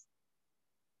policy.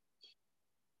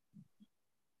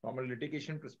 From a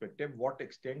litigation perspective, what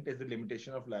extent is the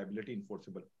limitation of liability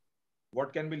enforceable?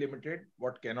 What can be limited?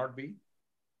 What cannot be?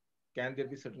 Can there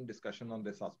be certain discussion on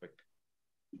this aspect?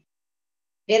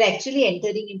 We are actually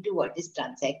entering into what is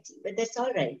transacting, but that's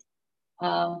all right.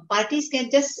 Parties can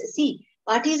just see,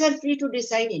 parties are free to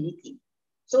decide anything.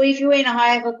 So if you and I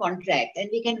have a contract, and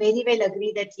we can very well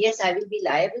agree that, yes, I will be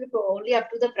liable only up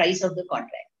to the price of the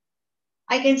contract.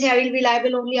 I can say I will be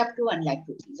liable only up to 1 lakh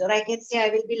rupees, or I can say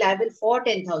I will be liable for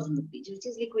 10,000 rupees, which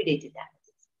is liquidated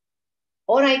damages.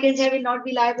 Or I can say I will not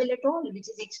be liable at all, which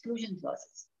is exclusion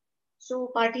clauses.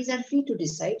 So parties are free to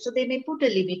decide. So they may put a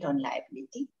limit on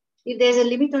liability. If there's a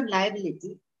limit on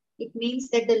liability, it means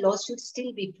that the loss should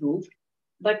still be proved,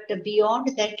 but beyond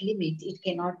that limit, it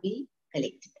cannot be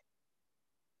collected.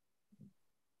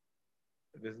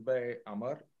 This is by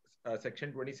Amar.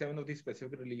 Section 27 of the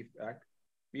Specific Relief Act,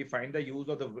 we find the use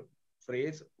of the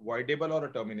phrase voidable or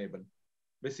terminable.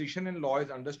 Rescission in law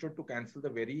is understood to cancel the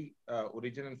very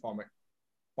origin and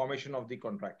formation of the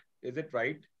contract. Is it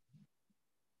right?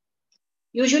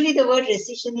 Usually the word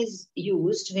rescission is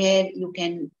used where you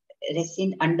can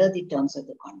rescind under the terms of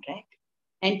the contract,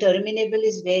 and terminable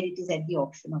is where it is at the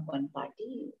option of one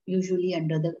party, usually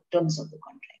under the terms of the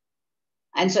contract.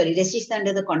 I'm sorry, rescission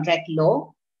under the contract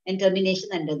law and termination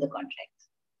under the contract.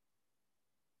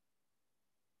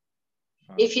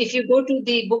 If you go to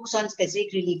the books on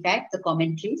Specific Relief Act, the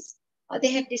commentaries,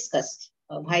 they have discussed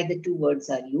why the two words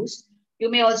are used. You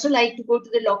may also like to go to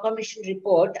the Law Commission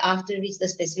report, after which the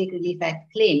Specific Relief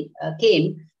Act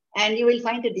came, and you will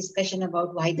find a discussion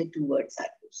about why the two words are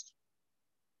used.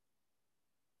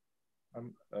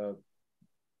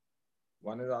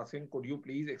 One is asking, could you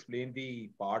please explain the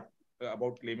part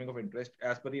about claiming of interest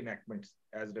as per the enactments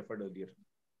as referred earlier?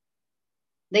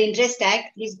 The Interest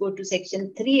Act, please go to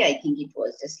section 3, I think it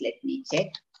was, just let me check.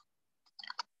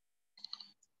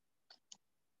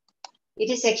 It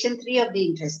is section 3 of the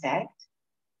Interest Act.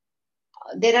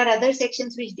 There are other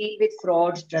sections which deal with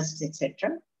fraud, trusts,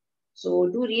 etc. So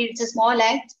do read, it's a small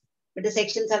act, but the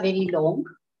sections are very long.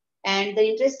 And the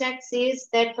Interest Act says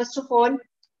that, first of all,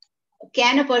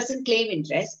 can a person claim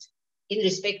interest in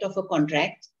respect of a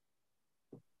contract?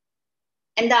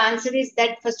 And the answer is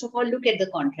that, first of all, look at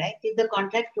the contract. If the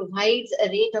contract provides a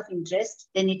rate of interest,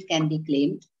 then it can be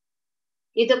claimed.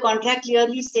 If the contract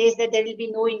clearly says that there will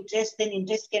be no interest, then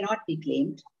interest cannot be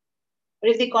claimed.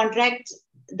 But if the contract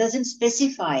doesn't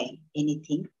specify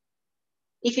anything,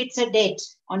 if it's a debt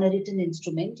on a written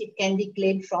instrument, it can be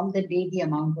claimed from the day the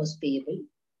amount was payable.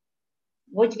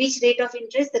 Which rate of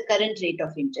interest? The current rate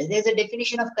of interest. There's a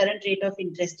definition of current rate of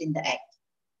interest in the Act.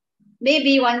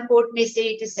 Maybe one court may say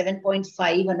it is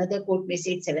 7.5, another court may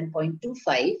say it's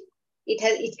 7.25.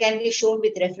 It can be shown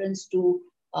with reference to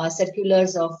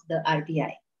circulars of the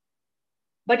RBI.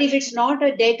 But if it's not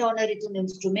a debt on a written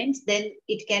instrument, then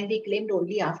it can be claimed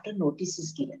only after notice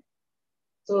is given.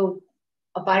 So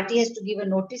a party has to give a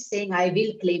notice saying, I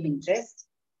will claim interest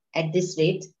at this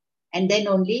rate, and then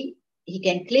only he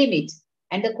can claim it,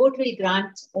 and the court will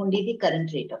grant only the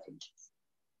current rate of interest.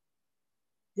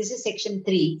 This is section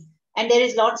 3. And there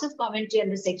is lots of commentary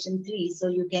under section 3, so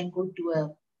you can go to a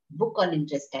book on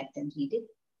Interest Act and read it,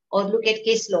 or look at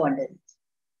case law under it.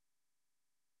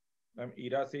 Ma'am,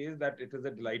 Ira says that it is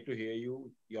a delight to hear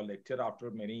your lecture after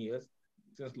many years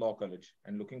since Law College,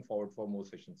 and looking forward for more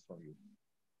sessions from you.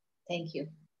 Thank you.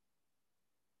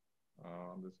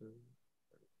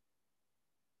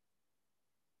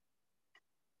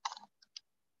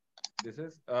 This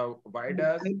is... why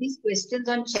does... Are these questions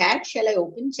on chat? Shall I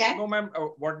open chat? No, ma'am.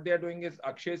 What they are doing is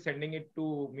Akshay is sending it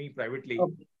to me privately.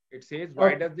 Okay. It says,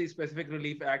 why does the Specific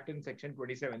Relief Act in Section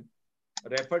 27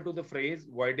 refer to the phrase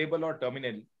voidable or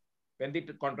terminal when the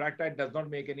Contract Act does not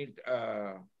make any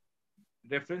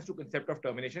reference to concept of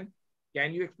termination?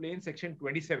 Can you explain Section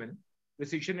 27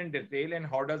 rescission in detail, and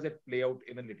how does it play out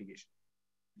in a litigation?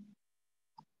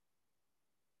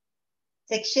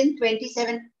 Section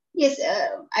 27. Yes,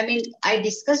 I mean, I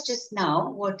discussed just now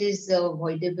what is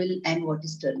voidable and what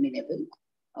is terminable.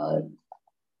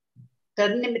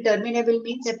 Terminable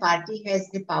means a party has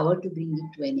the power to bring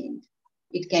it to an end.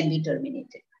 It can be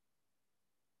terminated.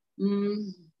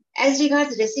 As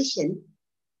regards rescission,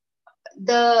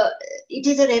 it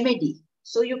is a remedy.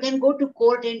 So you can go to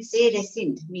court and say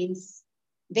rescind, means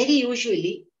very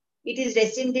usually it is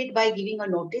rescinded by giving a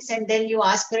notice, and then you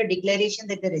ask for a declaration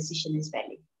that the rescission is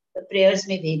valid. The prayers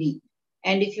may vary.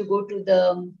 And if you go to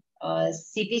the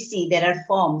CPC, there are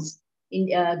forms in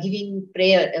giving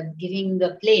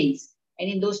the plaints, and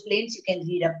in those plaints you can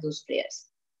read up those prayers.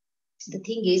 The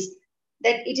thing is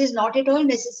that it is not at all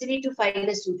necessary to file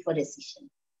a suit for rescission,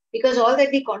 because all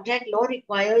that the contract law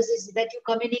requires is that you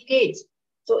communicate.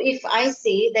 So if I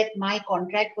say that my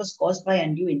contract was caused by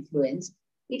undue influence,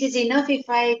 it is enough if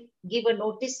I give a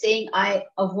notice saying I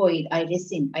avoid, I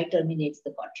rescind, I terminate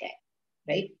the contract,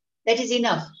 right? That is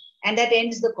enough, and that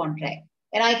ends the contract,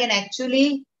 and I can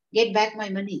actually get back my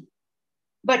money.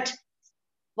 But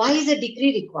why is a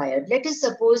decree required? Let us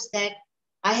suppose that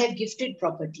I have gifted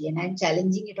property and I'm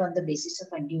challenging it on the basis of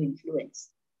undue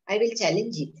influence. I will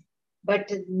challenge it,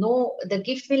 but no, the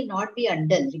gift will not be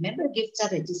undone. Remember, gifts are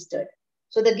registered.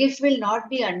 So the gift will not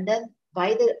be undone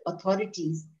by the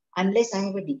authorities unless I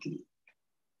have a decree.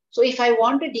 So if I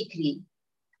want a decree,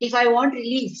 if I want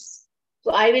reliefs,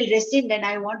 so I will rescind and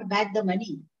I want back the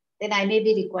money, then I may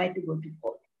be required to go to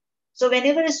court. So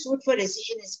whenever a suit for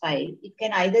rescission is filed, it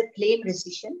can either claim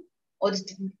rescission or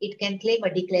it can claim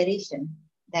a declaration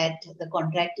that the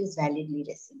contract is validly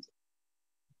rescinded.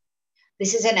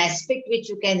 This is an aspect which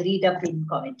you can read up in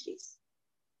commentaries.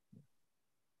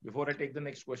 Before I take the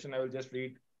next question, I will just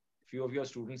read. A few of your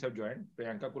students have joined.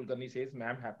 Priyanka Kulkarni says,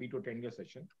 ma'am, happy to attend your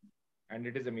session. And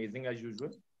it is amazing as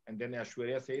usual. And then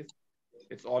Ashwarya says,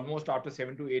 it's almost after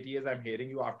 7 to 8 years I'm hearing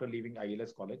you after leaving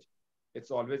ILS College. It's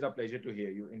always a pleasure to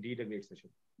hear you. Indeed, a great session.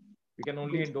 We can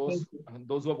only endorse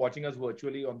those who are watching us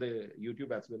virtually on the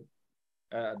YouTube as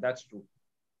well. That's true.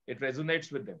 It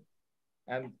resonates with them.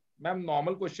 And ma'am,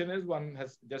 normal question is, one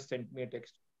has just sent me a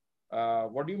text.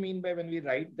 What do you mean by when we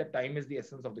write that time is the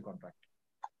essence of the contract?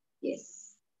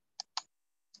 Yes.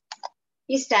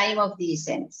 Is time of the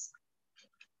essence.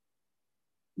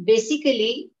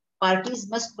 Basically, parties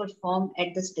must perform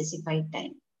at the specified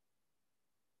time.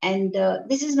 And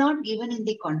this is not given in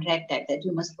the Contract Act that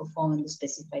you must perform in the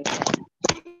specified time.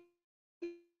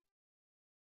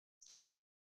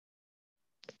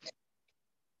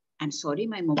 I'm sorry,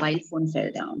 my mobile phone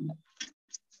fell down.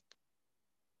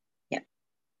 Yeah.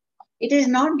 It is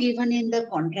not given in the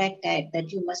Contract Act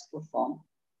that you must perform.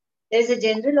 There is a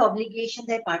general obligation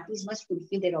that parties must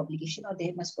fulfill their obligation or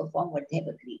they must perform what they have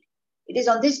agreed. It is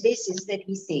on this basis that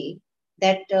we say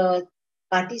that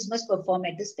parties must perform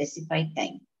at the specified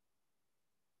time.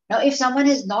 Now, if someone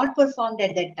has not performed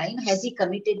at that time, has he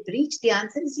committed breach? The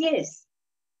answer is yes.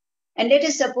 And let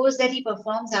us suppose that he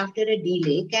performs after a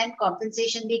delay. Can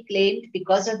compensation be claimed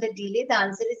because of the delay? The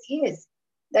answer is yes.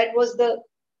 That was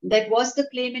the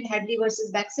claim in Hadley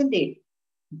versus Baxendale.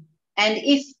 And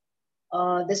if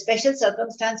the special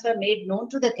circumstance were made known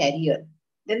to the carrier,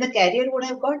 then the carrier would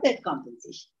have got that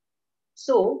compensation.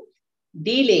 So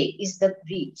delay is the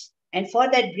breach. And for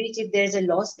that breach, if there is a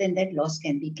loss, then that loss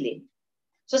can be claimed.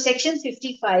 So section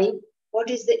 55, what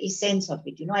is the essence of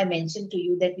it? I mentioned to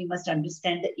you that we must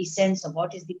understand the essence of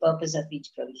what is the purpose of each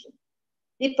provision.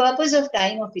 The purpose of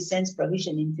time of essence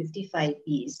provision in 55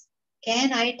 is,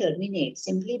 can I terminate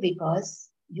simply because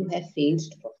you have failed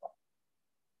to perform?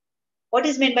 What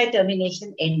is meant by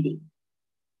termination? Ending.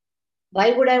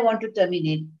 Why would I want to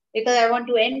terminate? Because I want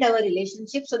to end our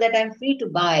relationship so that I'm free to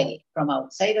buy from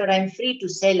outside or I'm free to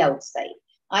sell outside.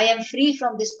 I am free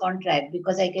from this contract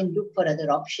because I can look for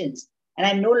other options and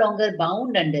I'm no longer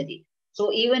bound under it.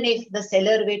 So even if the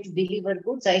seller were to deliver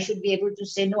goods, I should be able to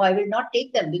say, no, I will not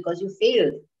take them because you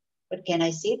failed. But can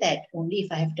I say that? Only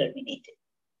if I have terminated.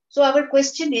 So our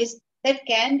question is, that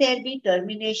can there be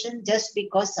termination just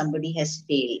because somebody has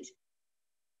failed?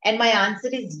 And my answer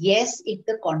is yes, if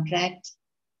the contract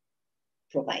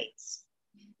provides.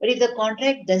 But if the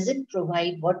contract doesn't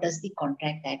provide, what does the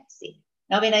Contract Act say?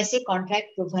 Now, when I say contract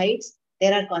provides,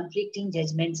 there are conflicting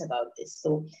judgments about this.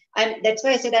 So that's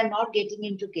why I said I'm not getting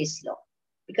into case law,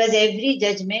 because every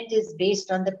judgment is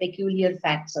based on the peculiar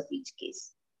facts of each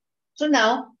case. So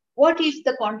now, what if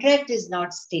the contract is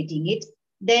not stating it?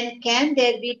 Then can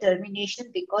there be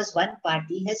termination because one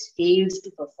party has failed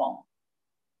to perform?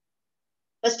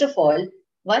 First of all,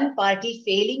 one party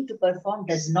failing to perform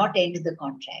does not end the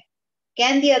contract.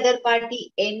 Can the other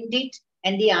party end it?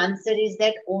 And the answer is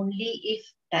that only if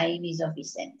time is of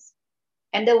essence.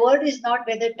 And the word is not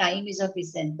whether time is of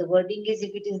essence. The wording is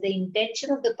if it is the intention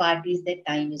of the parties that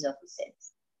time is of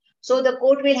essence. So the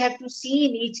court will have to see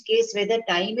in each case whether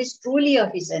time is truly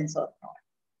of essence or not.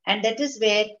 And that is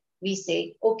where we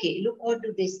say, okay, look, what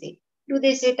do they say? Do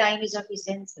they say time is of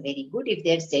essence? Very good. If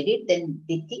they have said it, then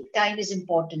they think time is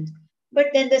important. But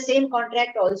then the same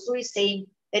contract also is saying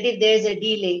that if there is a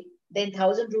delay, then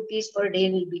 1,000 rupees per day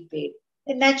will be paid.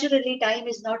 Then naturally, time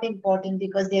is not important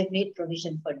because they have made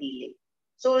provision for delay.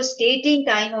 So stating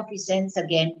time of essence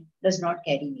again does not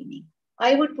carry meaning.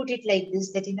 I would put it like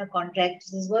this, that in a contract,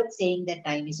 it is worth saying that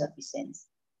time is of essence.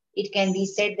 It can be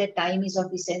said that time is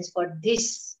of essence for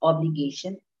this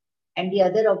obligation, and the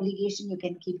other obligation you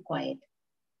can keep quiet.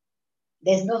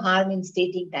 There's no harm in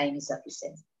stating time is of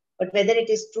essence. But whether it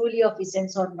is truly of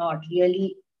essence or not,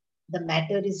 really, the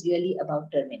matter is really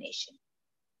about termination.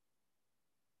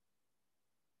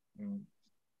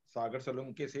 Sagar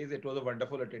Salunke says it was a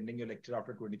wonderful attending your lecture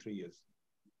after 23 years.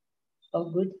 Oh,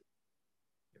 good.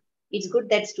 It's good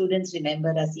that students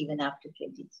remember us even after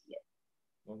 23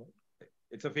 years.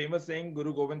 It's a famous saying,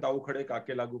 Guru Govind Tau Khade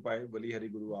Kake Lagu Paye, Bali Hari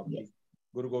Guru Aapki. Yes.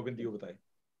 Guru Govind Yu Bataye.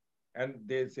 And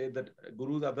they say that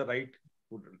gurus are the right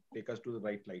who take us to the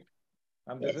right light.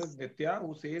 And this is Nitya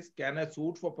who says, can a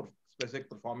suit for specific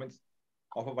performance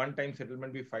of a one-time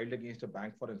settlement be filed against a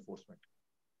bank for enforcement?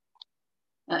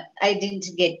 I didn't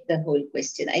get the whole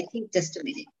question. I think just a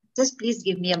minute. Just please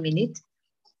give me a minute.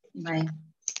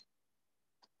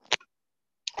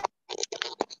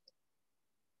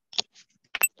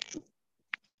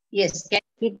 Yes, can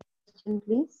you repeat the question,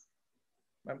 please?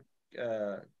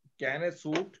 Can a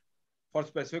suit for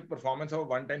specific performance of a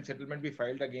one-time settlement be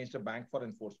filed against a bank for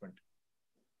enforcement?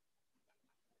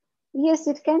 Yes,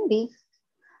 it can be.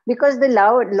 Because the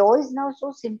law is now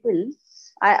so simple.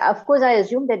 Of course, I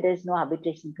assume that there is no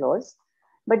arbitration clause.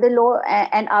 But the law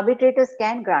and arbitrators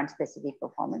can grant specific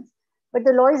performance. But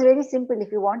the law is very simple.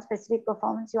 If you want specific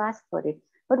performance, you ask for it.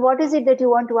 But what is it that you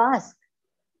want to ask?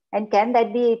 And can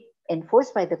that be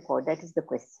enforced by the court? That is the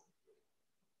question.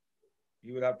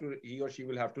 He or she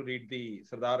will have to read the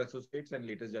Sardar Associates and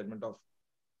latest judgment of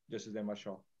Justice Emma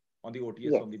Shaw on the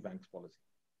OTS on the bank's policy.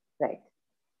 Right.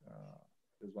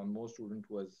 There's one more student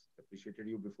who has appreciated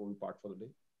you before we part for the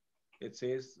day. It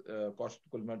says, Kaushik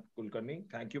Kulkarni,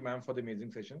 thank you, ma'am, for the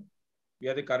amazing session. We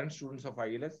are the current students of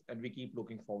ILS and we keep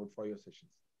looking forward for your sessions.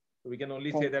 So we can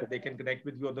only say that they can connect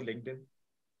with you on the LinkedIn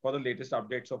for the latest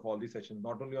updates of all these sessions,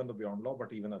 not only on the Beyond Law,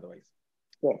 but even otherwise.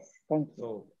 Yes, thank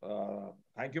you. So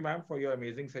thank you, ma'am, for your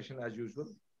amazing session as usual.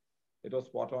 It was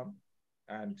spot on.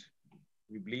 And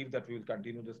we believe that we will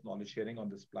continue this knowledge sharing on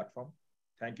this platform.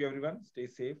 Thank you, everyone. Stay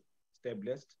safe, stay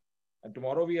blessed. And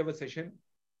tomorrow we have a session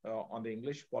on the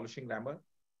English polishing grammar,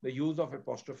 the use of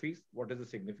apostrophes, what is the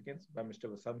significance, by Mr.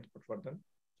 Vasant Patwardhan.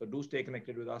 So do stay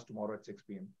connected with us tomorrow at 6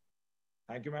 p.m.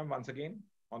 Thank you, ma'am, once again,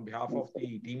 on behalf of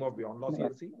the team of Beyond Law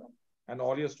CLC and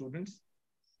all your students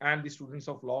and the students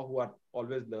of law who are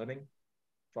always learning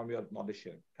from your knowledge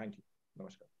sharing. Thank you.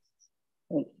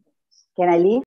 Namaskar. Can I leave?